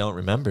saying. I don't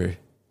remember.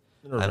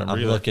 I'm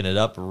either. looking it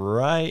up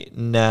right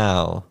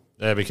now.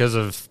 Yeah, because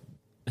of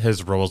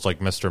his roles like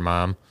Mr.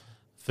 Mom,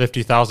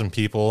 50,000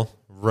 people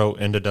wrote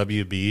into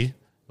WB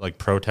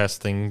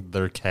protesting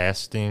their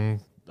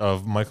casting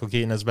of Michael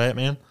Keaton as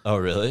Batman. Oh,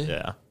 really?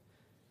 Yeah.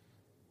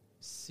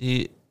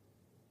 See,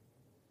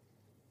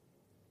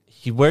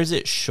 he wears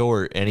it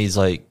short and he's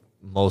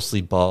mostly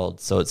bald,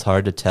 so it's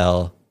hard to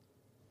tell.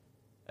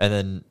 And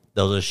then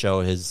they'll just show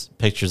his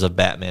pictures of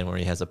Batman where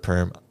he has a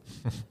perm.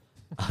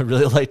 I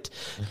really liked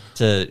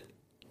to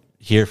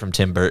hear from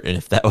Tim Burton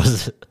if that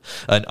was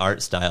an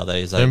art style that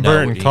he's like, Tim no,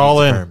 Burton, he call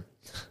needs a in. perm.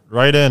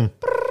 Right in.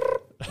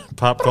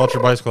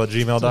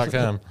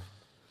 popculturebicycle@gmail.com.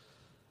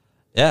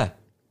 Yeah.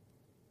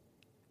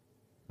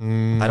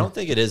 I don't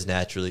think it is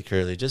naturally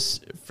curly.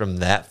 Just from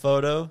that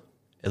photo,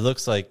 it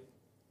looks like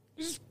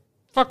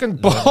Fucking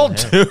bald,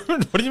 hair. dude.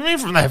 What do you mean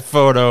from that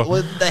photo?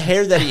 well, the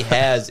hair that he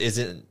has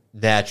isn't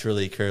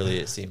naturally curly,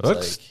 it seems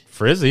Looks like.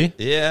 frizzy.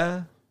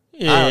 Yeah.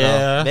 Yeah. I don't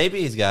know.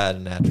 Maybe he's got a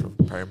natural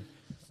perm.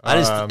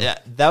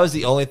 That was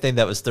the only thing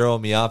that was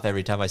throwing me off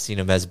every time I seen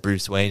him as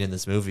Bruce Wayne in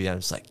this movie. I'm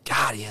just like,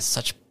 God, he has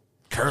such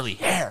curly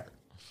hair.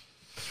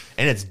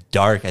 And it's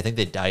dark. I think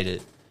they dyed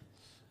it.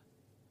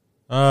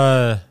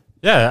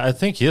 Yeah, I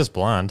think he is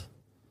blonde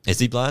Is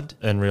he blonde?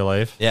 in real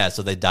life. Yeah,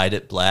 so they dyed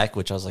it black,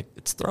 which I was like,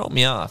 it's throwing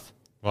me off.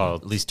 Well,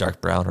 At least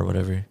dark brown or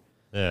whatever.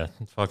 yeah,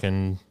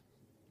 fucking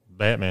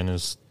Batman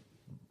is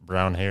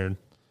brown haired.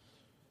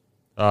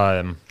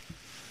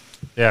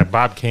 Yeah,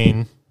 Bob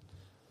Kane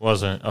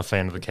wasn't a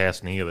fan of the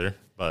casting either,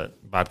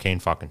 but Bob Kane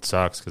fucking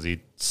sucks because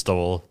he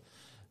stole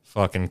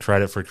fucking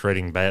credit for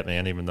creating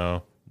Batman, even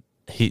though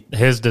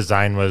his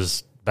design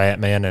was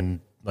Batman and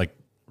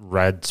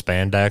red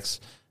spandex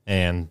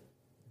and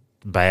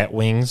bat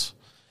wings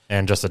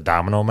and just a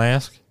domino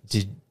mask.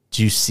 Did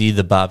you see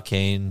the Bob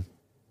Kane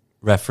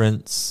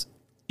reference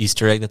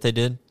Easter egg that they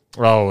did?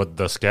 Oh, with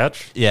the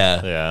sketch?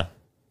 Yeah. Yeah.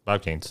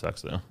 Bob Kane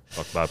sucks, though.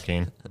 Fuck Bob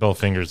Kane. Bill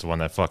Finger's the one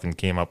that fucking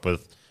came up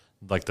with,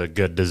 the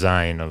good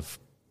design of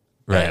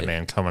Right.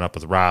 Batman coming up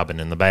with Robin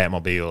and the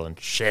Batmobile and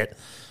shit.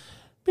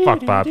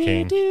 Fuck Bob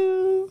Kane.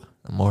 The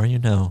more you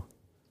know.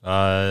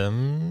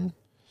 Oh,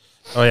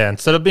 yeah.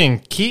 Instead of being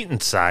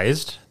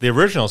Keaton-sized, the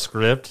original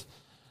script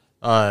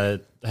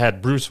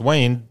had Bruce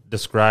Wayne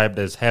described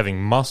as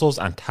having muscles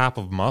on top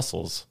of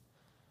muscles.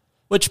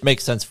 which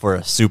makes sense for a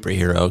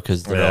superhero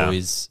because they're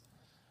always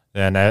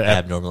And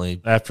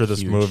abnormally after this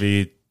huge.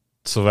 movie,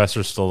 Sylvester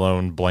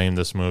Stallone blamed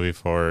this movie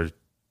for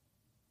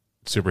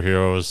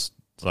superheroes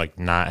like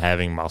not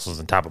having muscles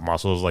on top of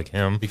muscles like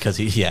him. because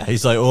he's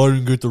like, oh, I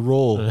didn't get the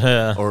role.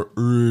 Yeah. Or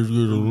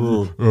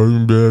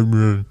I'm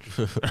Batman.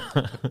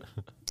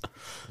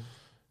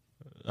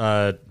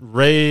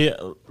 Ray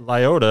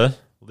Liotta,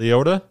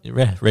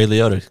 Ray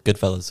Liotta,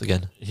 Goodfellas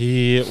again.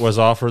 he was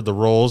offered the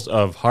roles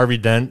of Harvey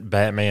Dent,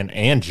 Batman,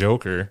 and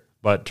Joker,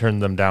 but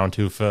turned them down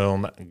to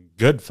film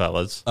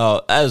Goodfellas.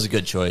 Oh, that was a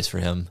good choice for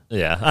him.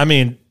 Yeah, I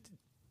mean,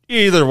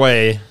 either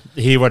way,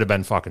 he would have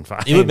been fucking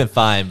fine. He would have been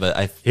fine,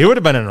 but He would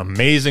have been an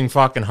amazing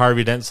fucking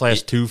Harvey Dent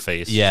 /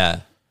 Two-Face.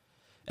 yeah.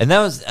 And that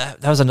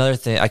was another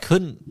thing.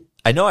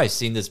 I know I've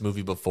seen this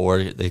movie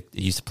before. They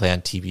used to play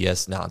on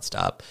TBS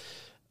nonstop.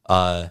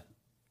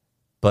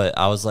 But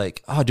I was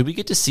like, oh, did we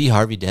get to see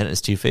Harvey Dent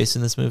as Two-Face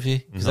in this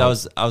movie?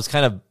 Because I was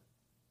kind of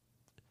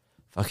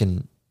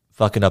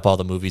fucking up all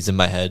the movies in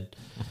my head.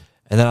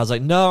 And then I was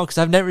like, no, because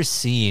I've never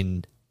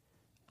seen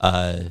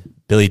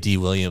Billy D.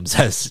 Williams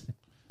as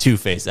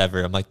Two-Face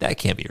ever. I'm like, that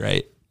can't be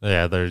right.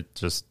 Yeah, they're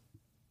just.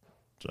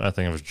 I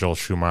think it was Joel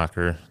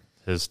Schumacher.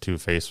 His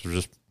Two-Face was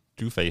just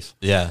Two-Face.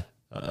 Yeah.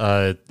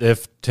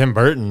 If Tim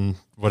Burton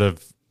would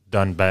have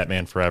done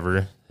Batman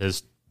Forever,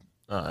 his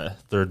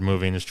third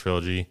movie in his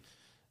trilogy,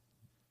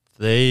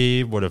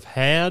 they would have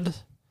had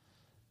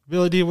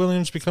Billy D.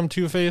 Williams become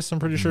Two-Face, I'm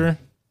pretty sure,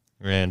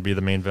 and be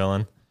the main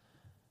villain.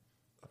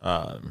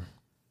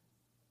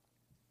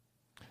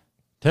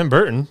 Tim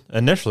Burton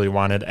initially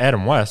wanted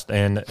Adam West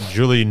and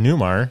Julie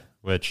Newmar,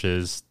 which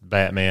is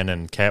Batman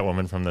and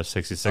Catwoman from the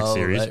 66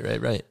 series,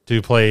 Right.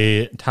 to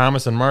play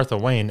Thomas and Martha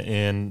Wayne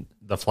in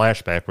the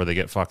flashback where they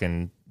get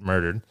fucking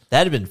murdered.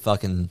 That'd have been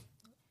fucking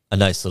a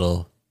nice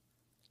little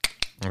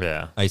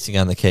Yeah. icing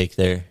on the cake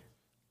there.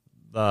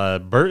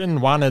 Burton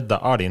wanted the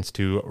audience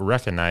to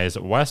recognize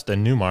West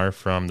and Newmar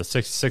from the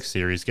 66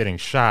 series getting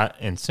shot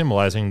and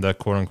symbolizing the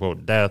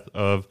quote-unquote death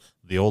of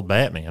the old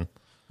Batman.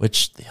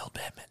 Which the old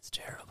Batman's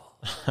terrible.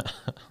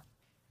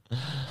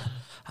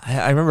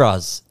 I remember I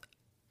was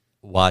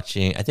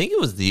watching, I think it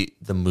was the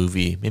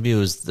movie, maybe it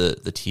was the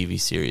TV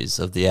series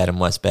of the Adam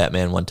West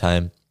Batman one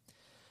time.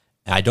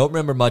 And I don't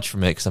remember much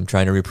from it because I'm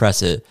trying to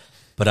repress it,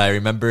 but I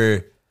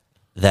remember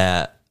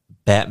that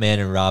Batman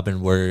and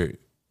Robin were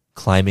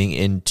climbing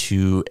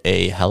into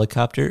a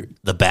helicopter,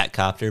 the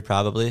Batcopter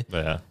probably,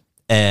 Yeah.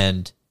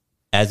 and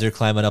as they're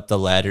climbing up the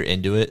ladder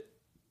into it,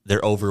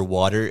 they're over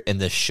water and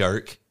the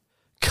shark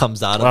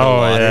comes out of the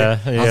water. Yeah.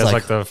 He I was has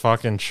like the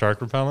fucking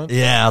shark repellent.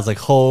 yeah, I was like,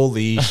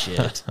 holy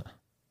shit.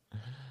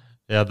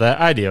 Yeah, that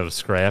idea was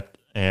scrapped.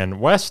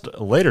 And West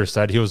later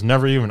said he was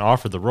never even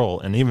offered the role.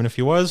 And even if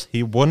he was,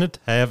 he wouldn't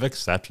have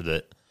accepted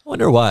it. I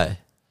wonder why.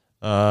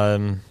 I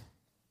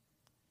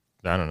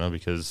don't know,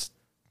 because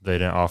they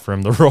didn't offer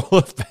him the role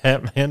of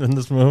Batman in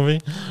this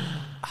movie.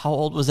 How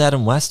old was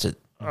Adam West at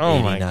Oh,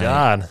 my 89?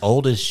 God.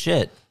 Old as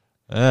shit.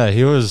 Yeah,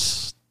 he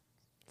was.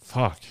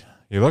 Fuck.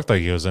 He looked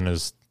like he was in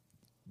his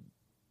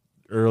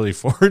early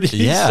 40s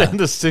Yeah. in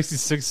the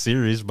 66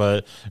 series,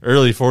 but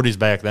early 40s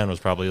back then was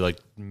probably like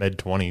mid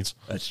 20s.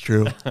 That's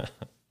true.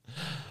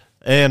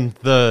 And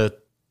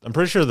I'm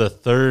pretty sure the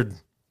third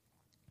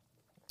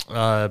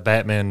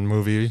Batman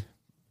movie,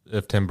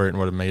 if Tim Burton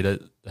would have made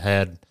it,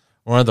 had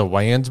one of the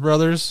Wayans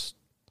brothers,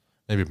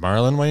 maybe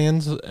Marlon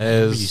Wayans, What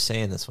were you as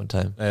saying this one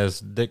time?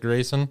 Dick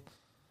Grayson,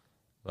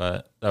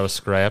 but that was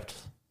scrapped.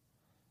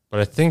 But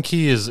I think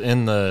he is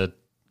in the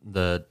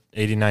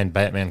 89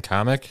 Batman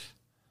comic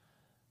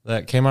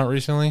that came out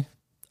recently.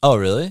 Oh,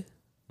 really?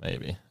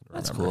 Maybe.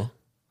 That's cool.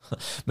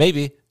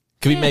 Maybe.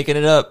 Could be making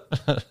it up.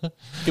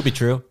 Could be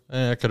true.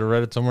 I could have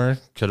read it somewhere.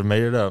 Could have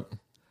made it up.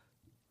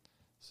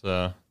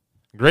 So,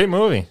 great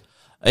movie.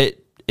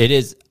 It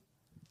is.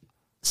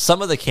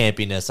 Some of the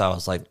campiness, I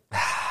was like,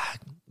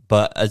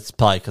 but it's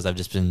probably because I've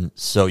just been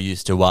so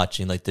used to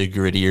watching like the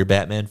grittier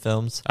Batman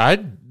films.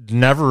 I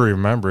never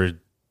remembered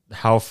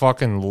how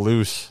fucking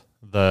loose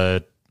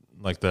the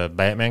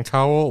Batman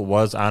cowl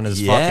was on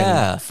his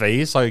Yeah. fucking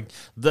face, like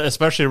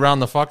especially around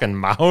the fucking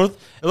mouth.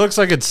 It looks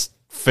like it's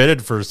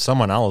fitted for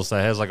someone else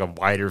that has like a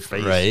wider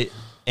face. Right.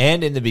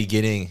 And in the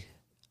beginning,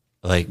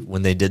 like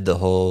when they did the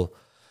whole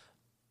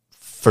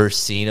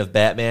first scene of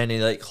Batman, he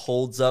like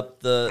holds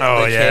up the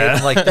cape. yeah.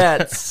 I'm like,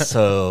 that's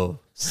so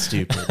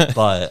stupid.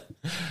 But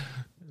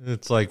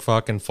It's like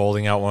fucking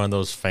folding out one of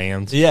those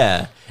fans.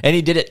 yeah. And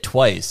he did it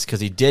twice because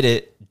he did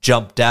it,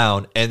 jumped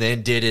down, and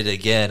then did it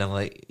again. I'm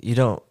like,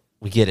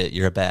 we get it.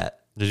 You're a bat.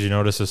 Did you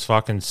notice his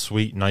fucking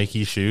sweet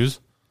Nike shoes?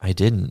 I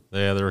didn't.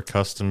 Yeah, they were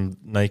custom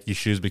Nike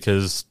shoes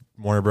because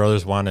Warner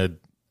Brothers wanted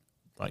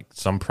like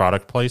some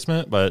product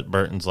placement, but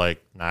Burton's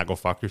like, nah, go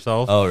fuck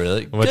yourself. Oh,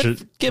 really? Which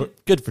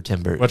Good for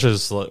Tim Burton. Which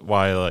is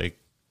why, like,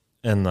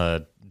 in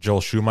the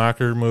Joel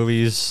Schumacher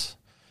movies,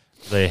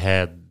 they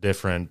had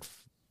different,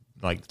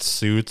 like,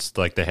 suits.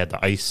 Like, they had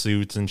the ice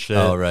suits and shit.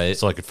 Oh, right.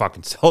 So I could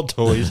fucking sell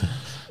toys.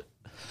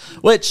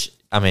 Which,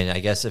 I mean, I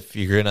guess if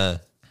you're going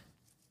to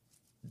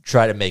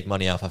try to make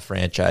money off a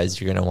franchise,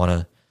 you're going to want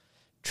to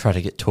try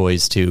to get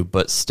toys too,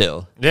 but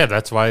still. Yeah,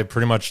 that's why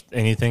pretty much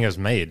anything is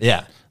made.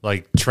 Yeah.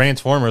 Like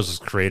Transformers was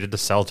created to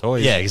sell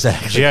toys. Yeah,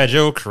 exactly. G.I.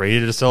 Joe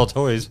created to sell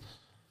toys.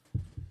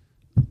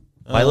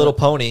 My Little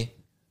Pony.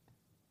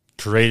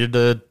 Created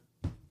to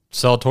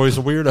sell toys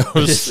to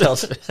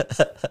weirdos.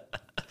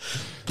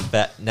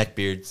 Fat neck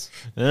beards.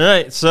 All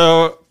right,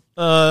 so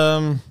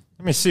let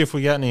me see if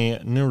we got any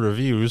new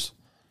reviews.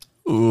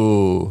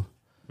 Ooh.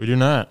 We do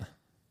not.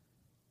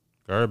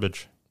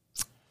 Garbage.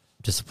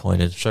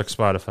 Disappointed. Check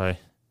Spotify.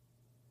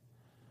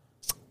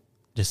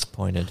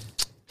 Disappointed.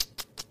 I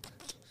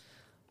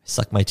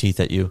suck my teeth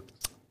at you.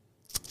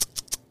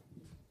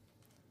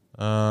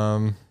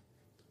 No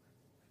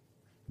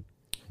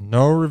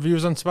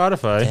reviews on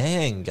Spotify.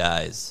 Dang,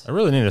 guys. I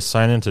really need to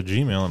sign into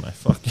Gmail on my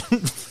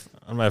fucking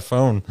on my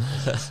phone.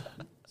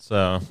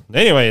 So,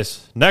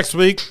 anyways, next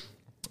week,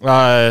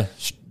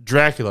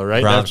 Dracula,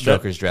 right? Bram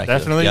Stoker's Dracula.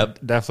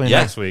 Definitely Yeah.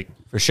 next week.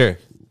 For sure.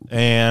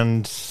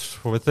 And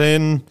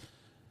in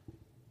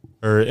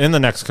the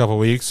next couple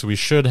weeks, we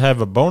should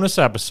have a bonus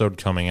episode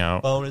coming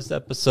out. Bonus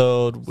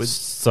episode with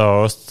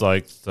So,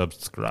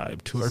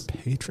 subscribe to our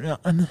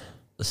Patreon.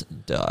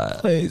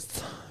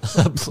 Please.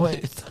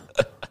 Please.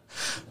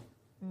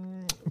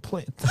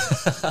 Please.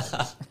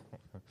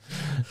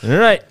 All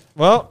right.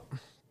 Well,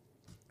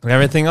 we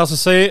have anything else to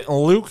say,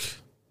 Luke?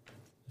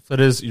 If that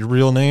is your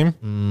real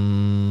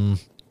name.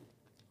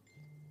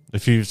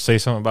 If you say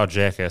something about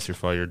Jackass, you're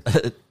fired.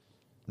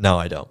 No,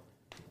 I don't.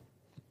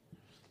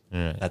 All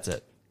right.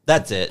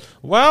 That's it.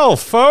 Well,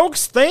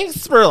 folks,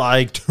 thanks for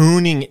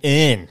tuning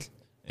in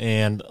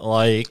and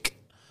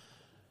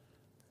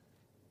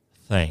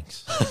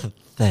thanks.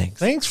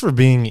 Thanks for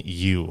being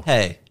you.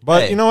 Hey.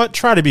 But hey, you know what?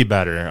 Try to be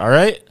better, all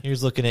right?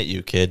 Here's looking at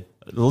you, kid.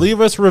 Leave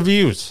us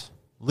reviews.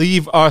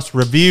 Leave us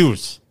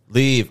reviews.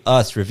 Leave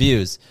us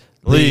reviews.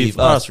 Leave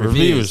us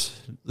reviews.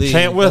 Leave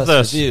Chant with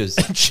us. Reviews.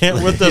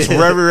 Chant with us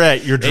wherever you're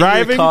at. You're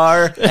driving. In your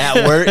car,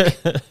 at work.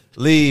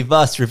 Leave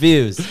us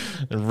reviews.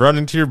 And run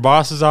into your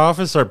boss's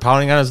office or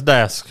pounding on his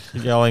desk,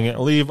 yelling,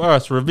 leave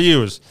us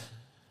reviews.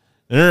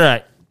 All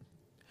right.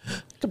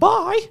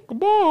 Goodbye.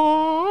 Goodbye.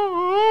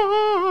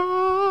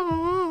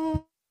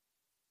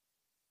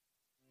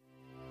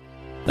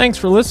 Thanks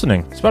for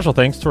listening. Special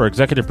thanks to our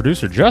executive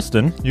producer,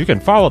 Justin. You can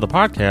follow the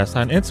podcast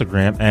on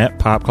Instagram at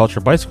Pop Culture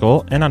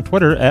Bicycle and on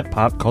Twitter at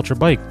Pop Culture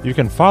Bike. You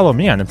can follow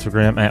me on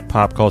Instagram at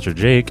Pop Culture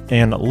Jake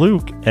and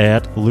Luke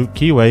at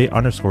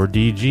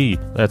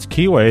LukeKeyway_DG. That's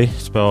Keyway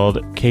spelled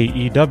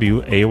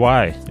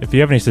Keway. If you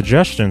have any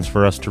suggestions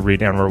for us to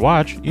read and or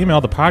watch,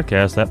 email the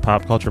podcast at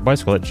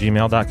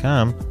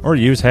popculturebicycle@gmail.com or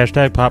use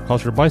hashtag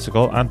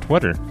PopCultureBicycle on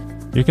Twitter.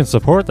 You can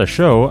support the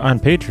show on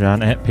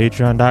Patreon at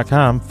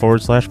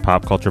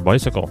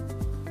patreon.com/popculturebicycle.